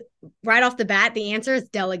right off the bat, the answer is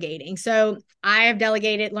delegating. So I have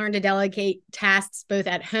learned to delegate tasks both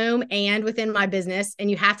at home and within my business. And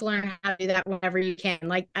you have to learn how to do that whenever you can.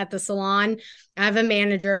 Like at the salon, I have a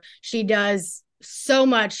manager. She does so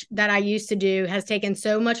much that I used to do, has taken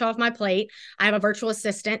so much off my plate. I have a virtual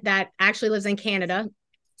assistant that actually lives in Canada.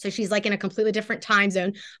 So she's like in a completely different time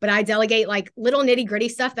zone, but I delegate like little nitty gritty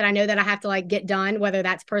stuff that I know that I have to like get done, whether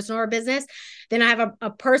that's personal or business. Then I have a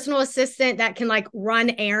personal assistant that can like run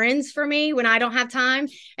errands for me when I don't have time.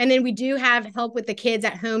 And then we do have help with the kids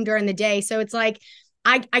at home during the day. So it's like,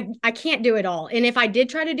 I can't do it all. And if I did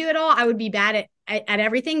try to do it all, I would be bad at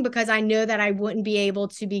everything, because I know that I wouldn't be able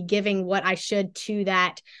to be giving what I should to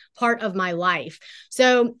that part of my life.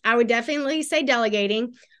 So I would definitely say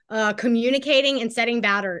delegating. Communicating and setting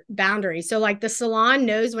boundaries. So like the salon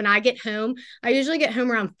knows when I get home, I usually get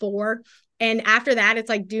home around 4, And after that, it's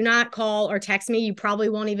like, do not call or text me. You probably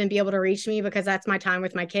won't even be able to reach me because that's my time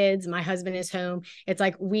with my kids. My husband is home. It's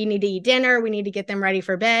like, we need to eat dinner. We need to get them ready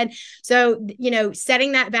for bed. So,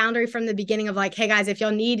 setting that boundary from the beginning of like, hey guys, if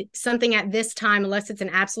y'all need something at this time, unless it's an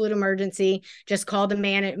absolute emergency, just call my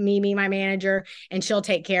manager, and she'll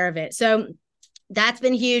take care of it. So that's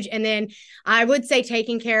been huge. And then I would say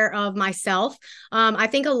taking care of myself. I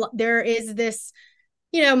think there is this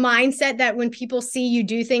mindset that when people see you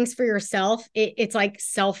do things for yourself, it's like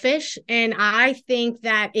selfish. And I think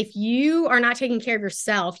that if you are not taking care of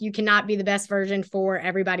yourself, you cannot be the best version for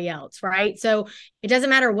everybody else, right? So it doesn't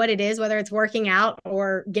matter what it is, whether it's working out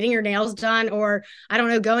or getting your nails done, or I don't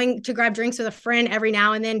know, going to grab drinks with a friend every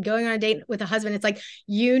now and then, going on a date with a husband. It's like,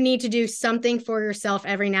 you need to do something for yourself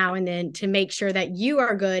every now and then to make sure that you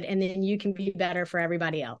are good, and then you can be better for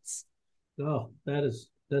everybody else. Oh, that's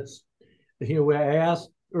I asked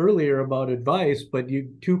earlier about advice, but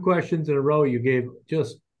you 2 questions in a row, you gave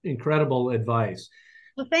just incredible advice.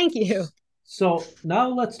 Well, thank you. So now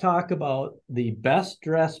let's talk about the best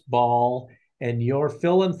dressed ball and your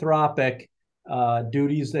philanthropic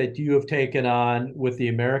duties that you have taken on with the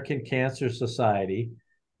American Cancer Society.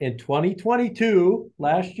 In 2022,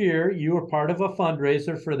 last year, you were part of a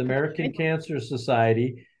fundraiser for the American Cancer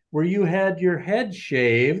Society where you had your head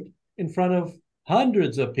shaved in front of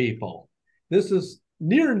hundreds of people. This is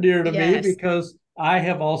near and dear to me because I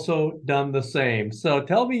have also done the same. So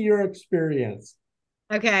tell me your experience.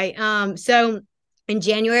 Okay. So in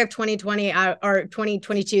January of 2020 or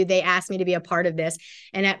 2022, they asked me to be a part of this.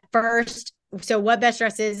 And at first, so what Best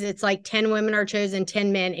Dress is, it's like 10 women are chosen,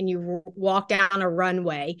 10 men, and you walk down a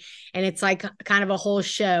runway, and it's like kind of a whole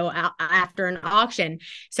show after an auction.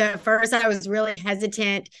 So at first I was really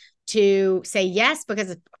hesitant to say yes,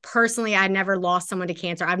 because personally I never lost someone to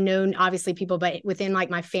cancer. I've known obviously people, but within like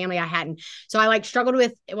my family, I hadn't. So I like struggled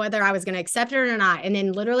with whether I was going to accept it or not. And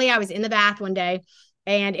then literally I was in the bath one day,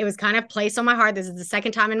 and it was kind of placed on my heart. This is the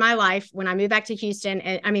second time in my life when I moved back to Houston,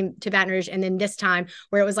 to Baton Rouge. And then this time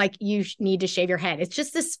where it was like, you need to shave your head. It's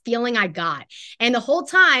just this feeling I got. And the whole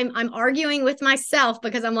time I'm arguing with myself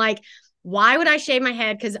because I'm like, why would I shave my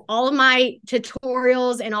head? Because all of my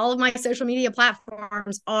tutorials and all of my social media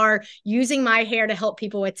platforms are using my hair to help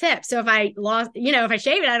people with tips. So if I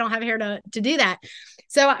shave it, I don't have hair to do that.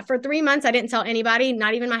 So for 3 months, I didn't tell anybody,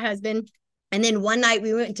 not even my husband. And then one night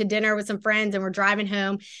we went to dinner with some friends and we're driving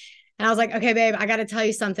home. And I was like, okay, babe, I got to tell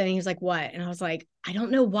you something. And he was like, what? And I was like, I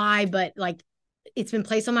don't know why, but like, it's been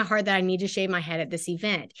placed on my heart that I need to shave my head at this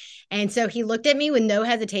event. And so he looked at me with no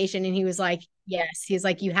hesitation and he was like, yes. He's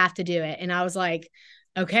like, you have to do it. And I was like,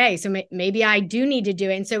 okay, so maybe I do need to do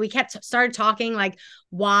it. And so we started talking like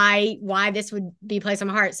why this would be placed on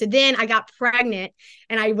my heart. So then I got pregnant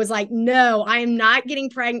and I was like, no, I am not getting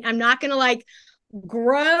pregnant. I'm not going to like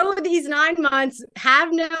grow these 9 months,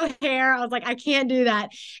 have no hair. I was like, I can't do that.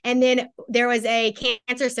 And then there was a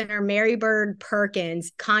cancer center, Mary Bird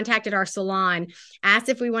Perkins, contacted our salon, asked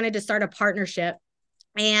if we wanted to start a partnership.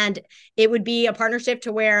 And it would be a partnership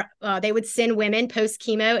to where they would send women post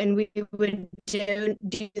chemo, and we would do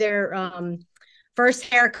their first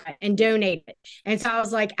haircut and donate it. And so I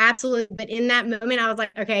was like, absolutely. But in that moment, I was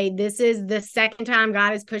like, okay, this is the second time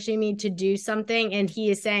God is pushing me to do something. And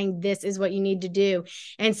he is saying, this is what you need to do.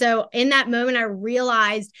 And so in that moment, I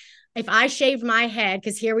realized if I shaved my head,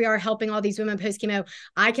 because here we are helping all these women post chemo,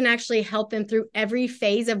 I can actually help them through every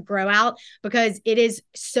phase of grow out, because it is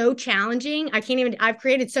so challenging. I've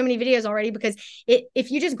created so many videos already, because if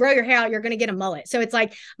you just grow your hair out, you're going to get a mullet. So it's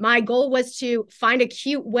like, my goal was to find a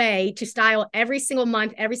cute way to style every single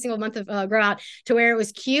month of grow out, to where it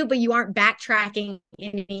was cute, but you aren't backtracking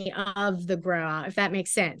any of the grow out, if that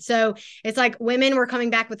makes sense. So it's like women were coming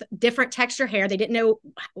back with different texture hair. They didn't know,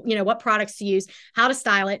 what products to use, how to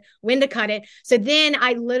style it, when to cut it. So then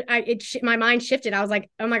my mind shifted. I was like,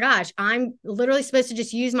 oh my gosh, I'm literally supposed to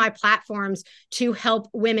just use my platforms to help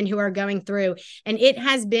women who are going through. And it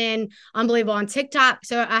has been unbelievable on TikTok.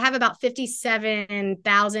 So I have about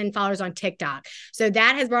 57,000 followers on TikTok. So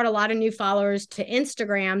that has brought a lot of new followers to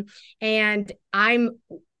Instagram. And I'm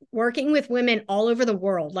working with women all over the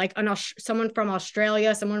world, like someone from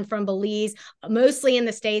Australia, someone from Belize, mostly in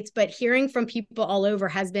the States, but hearing from people all over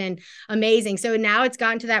has been amazing. So now it's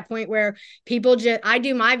gotten to that point where I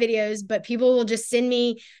do my videos, but people will just send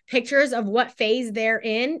me pictures of what phase they're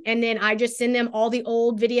in. And then I just send them all the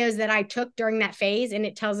old videos that I took during that phase, and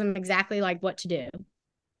it tells them exactly like what to do.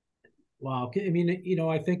 Wow. I mean,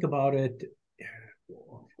 I think about it.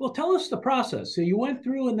 Well, tell us the process. So you went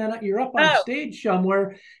through, and then you're up on Oh, stage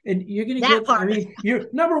somewhere, and you're going to that get. I part. mean, you're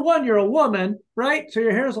number one. You're a woman, right? So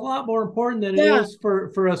your hair is a lot more important than it Yeah. is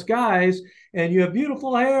for us guys. And you have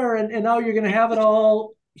beautiful hair, and now you're going to have it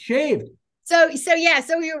all shaved. So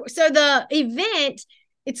the event,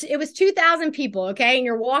 it was 2,000 people, okay, and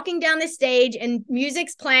you're walking down the stage and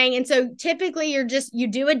music's playing, and so typically you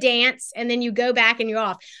do a dance and then you go back and you're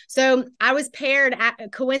off. So I was paired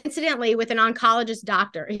coincidentally with an oncologist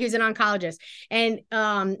doctor. He's an oncologist, and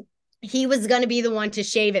he was going to be the one to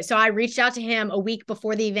shave it. So I reached out to him a week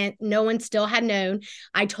before the event. No one still had known.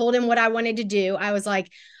 I told him what I wanted to do. I was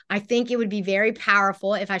like, I think it would be very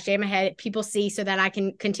powerful if I shave my head, people see, so that I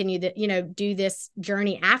can continue do this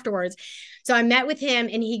journey afterwards. So I met with him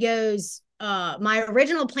and he goes, my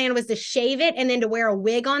original plan was to shave it and then to wear a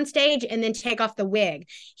wig on stage and then take off the wig.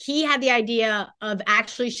 He had the idea of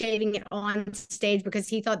actually shaving it on stage because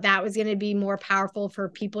he thought that was going to be more powerful for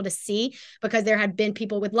people to see, because there had been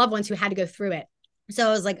people with loved ones who had to go through it. So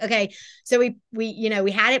I was like, okay. So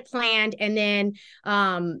we had it planned, and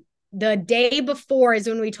then the day before is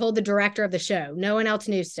when we told the director of the show. No one else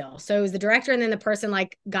knew still. So it was the director and then the person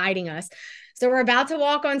like guiding us. So we're about to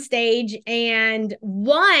walk on stage, and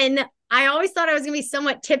I always thought I was going to be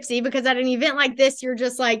somewhat tipsy, because at an event like this, you're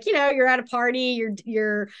just like, you're at a party,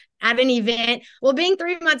 you're at an event. Well, being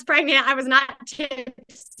 3 months pregnant, I was not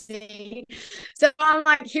tipsy. So I'm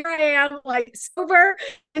like, here I am, like sober.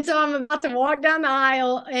 And so I'm about to walk down the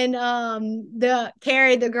aisle, and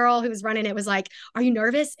Carrie, the girl who was running it, was like, are you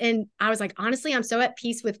nervous? And I was like, honestly, I'm so at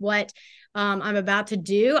peace with what I'm about to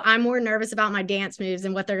do. I'm more nervous about my dance moves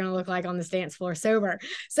and what they're going to look like on this dance floor sober.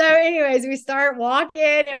 So anyways, we start walking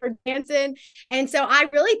and we're dancing. And so I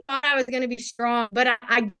really thought I was going to be strong, but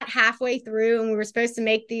I got halfway through and we were supposed to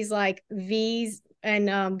make these like V's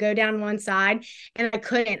and go down one side, and I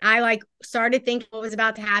couldn't. I like started thinking what was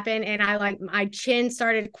about to happen, and my chin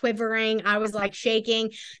started quivering. I was like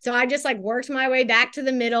shaking. So I just like worked my way back to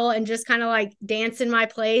the middle and just kind of like danced in my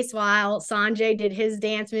place while Sanjay did his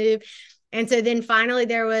dance move. And so then finally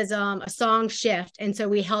there was a song shift. And so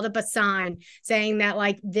we held up a sign saying that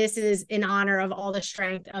like, this is in honor of all the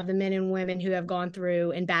strength of the men and women who have gone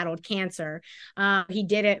through and battled cancer. He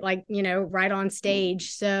did it like, right on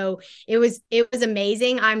stage. So it was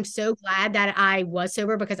amazing. I'm so glad that I was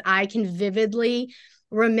sober, because I can vividly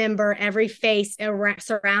remember every face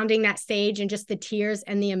surrounding that stage and just the tears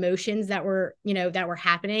and the emotions that were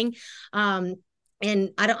happening.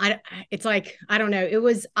 And it's like, I don't know.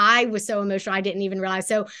 I was so emotional. I didn't even realize.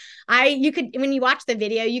 So when you watch the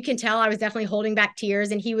video, you can tell I was definitely holding back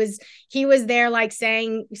tears, and he was there like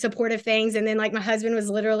saying supportive things. And then like my husband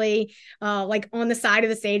was literally like on the side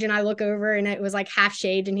of the stage, and I look over and it was like half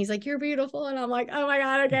shaved, and he's like, you're beautiful. And I'm like, oh my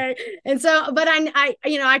God. Okay. And so, but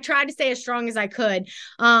I tried to stay as strong as I could.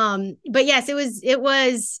 But yes, it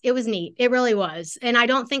was neat. It really was. And I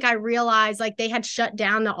don't think I realized like they had shut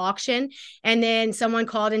down the auction, and then someone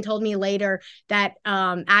called and told me later that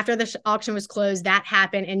after the auction was closed, that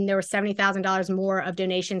happened, and there was $70,000 more of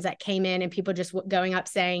donations that came in, and people just going up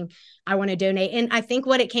saying, I want to donate. And I think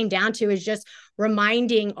what it came down to is just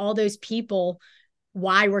reminding all those people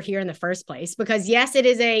why we're here in the first place. Because yes, it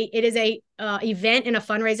is a event and a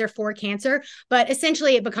fundraiser for cancer, but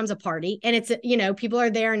essentially it becomes a party, and it's, people are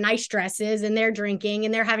there in nice dresses and they're drinking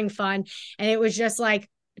and they're having fun. And it was just like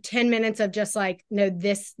 10 minutes of just like, no,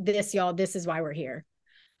 this y'all, this is why we're here.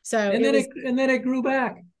 So and then it grew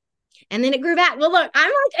back. And then it grew back. Well, look, I'm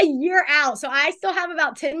like a year out, so I still have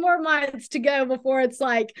about 10 more months to go before it's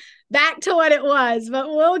like back to what it was, but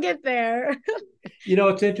we'll get there.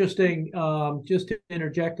 It's interesting, just to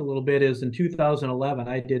interject a little bit, is in 2011,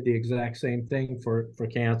 I did the exact same thing for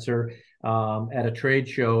cancer at a trade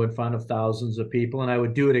show in front of thousands of people. And I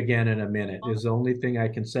would do it again in a minute is the only thing I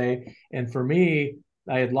can say. And for me,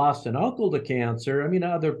 I had lost an uncle to cancer. I mean,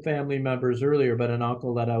 other family members earlier, but an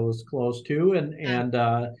uncle that I was close to, and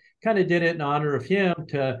kind of did it in honor of him,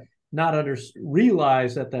 to not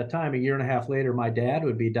realize at that time, a year and a half later, my dad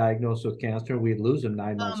would be diagnosed with cancer, and we'd lose him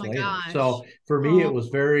 9 months later. Gosh. So for me, it was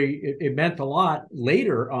it meant a lot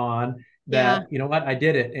later on that, you know what, I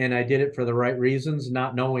did it, and I did it for the right reasons,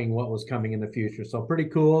 not knowing what was coming in the future. So pretty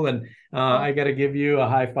cool. And I got to give you a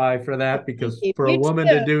high five for that, because for a woman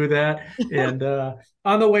to do that. And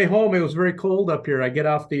on the way home, it was very cold up here. I get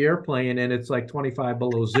off the airplane and it's like 25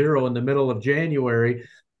 below zero in the middle of January,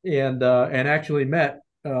 and actually met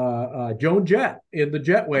Joan Jett in the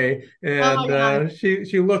jetway, and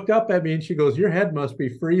she looked up at me and she goes, your head must be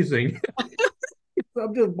freezing.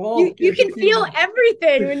 I'm just bald. You can feel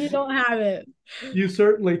everything when you don't have it. You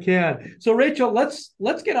certainly can. So Rachel,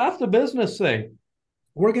 let's get off the business thing.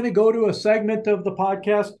 We're going to go to a segment of the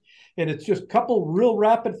podcast, and it's just a couple real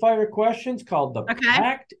rapid fire questions called the Okay.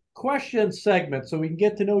 Packed Question segment, so we can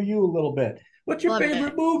get to know you a little bit. What's your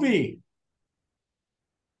favorite movie?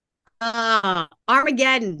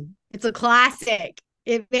 Armageddon. It's a classic.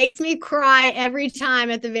 It makes me cry every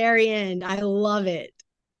time at the very end. I love it.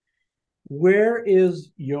 Where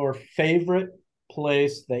is your favorite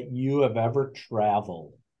place that you have ever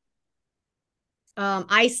traveled?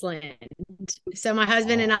 Iceland. So my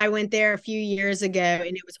husband and I went there a few years ago,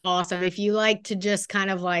 and it was awesome. If you like to just kind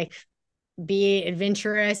of like be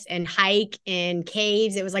adventurous and hike in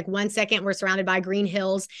caves, it was like 1 second we're surrounded by green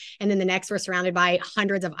hills, and then the next we're surrounded by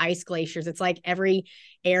hundreds of ice glaciers. It's like every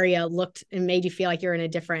area looked and made you feel like you're in a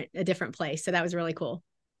different place. So that was really cool.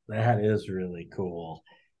 That is really cool.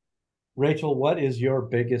 Rachel, what is your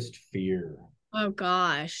biggest fear? Oh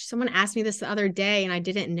gosh, someone asked me this the other day and I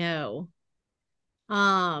didn't know.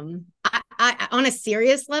 I on a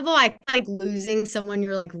serious level, I like losing someone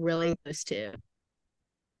you're like really close to.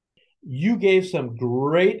 You gave some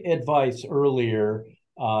great advice earlier,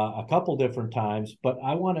 a couple different times, but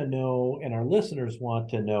I want to know, and our listeners want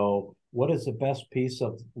to know, what is the best piece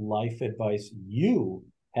of life advice you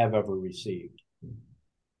have ever received?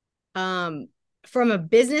 From a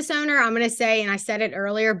business owner, I'm going to say, and I said it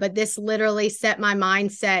earlier, but this literally set my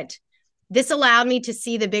mindset. This allowed me to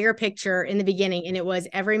see the bigger picture in the beginning. And it was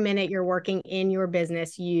every minute you're working in your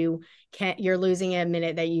business, you're losing a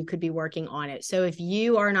minute that you could be working on it. So if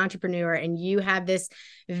you are an entrepreneur and you have this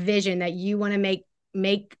vision that you want to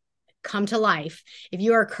make come to life, if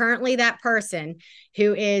you are currently that person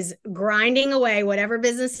who is grinding away, whatever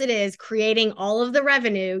business it is, creating all of the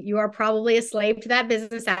revenue, you are probably a slave to that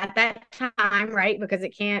business at that time, right? Because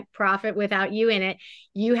it can't profit without you in it.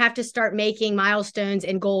 You have to start making milestones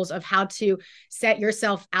and goals of how to set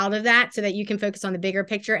yourself out of that so that you can focus on the bigger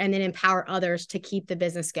picture and then empower others to keep the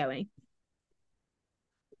business going.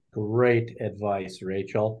 Great advice,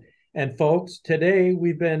 Rachel. And folks, today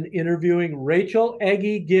we've been interviewing Rachel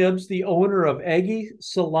Eggie Gibbs, the owner of Eggie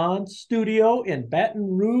Salon Studio in Baton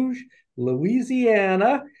Rouge,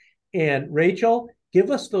 Louisiana. And Rachel, give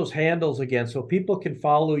us those handles again so people can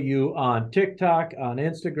follow you on TikTok, on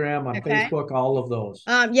Instagram, on Facebook, all of those.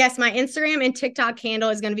 Yes, my Instagram and TikTok handle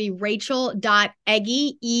is going to be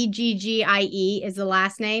rachel.eggie, Eggie is the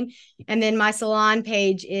last name. And then my salon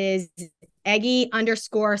page is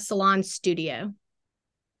Eggie_salon studio.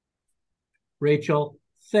 Rachel,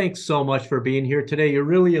 thanks so much for being here today. You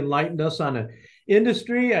really enlightened us on an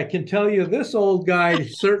industry I can tell you this old guy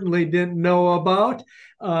certainly didn't know about.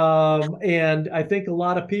 And I think a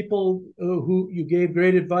lot of people who you gave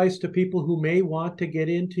great advice to people who may want to get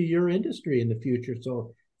into your industry in the future.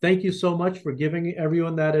 So thank you so much for giving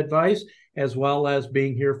everyone that advice, as well as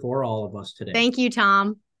being here for all of us today. Thank you,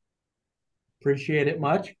 Tom. Appreciate it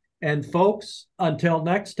much. And folks, until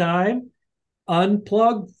next time,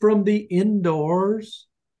 unplug from the indoors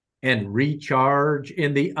and recharge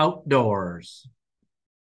in the outdoors.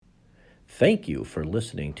 Thank you for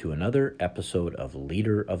listening to another episode of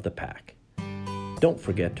Leader of the Pack. Don't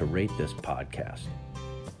forget to rate this podcast,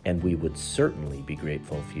 and we would certainly be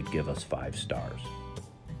grateful if you'd give us 5 stars.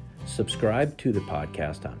 Subscribe to the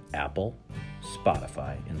podcast on Apple,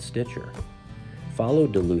 Spotify, and Stitcher. Follow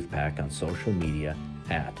Duluth Pack on social media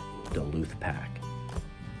at Duluth Pack.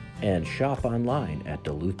 And shop online at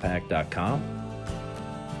duluthpack.com.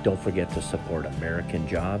 Don't forget to support American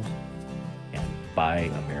jobs and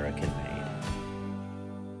buy American made.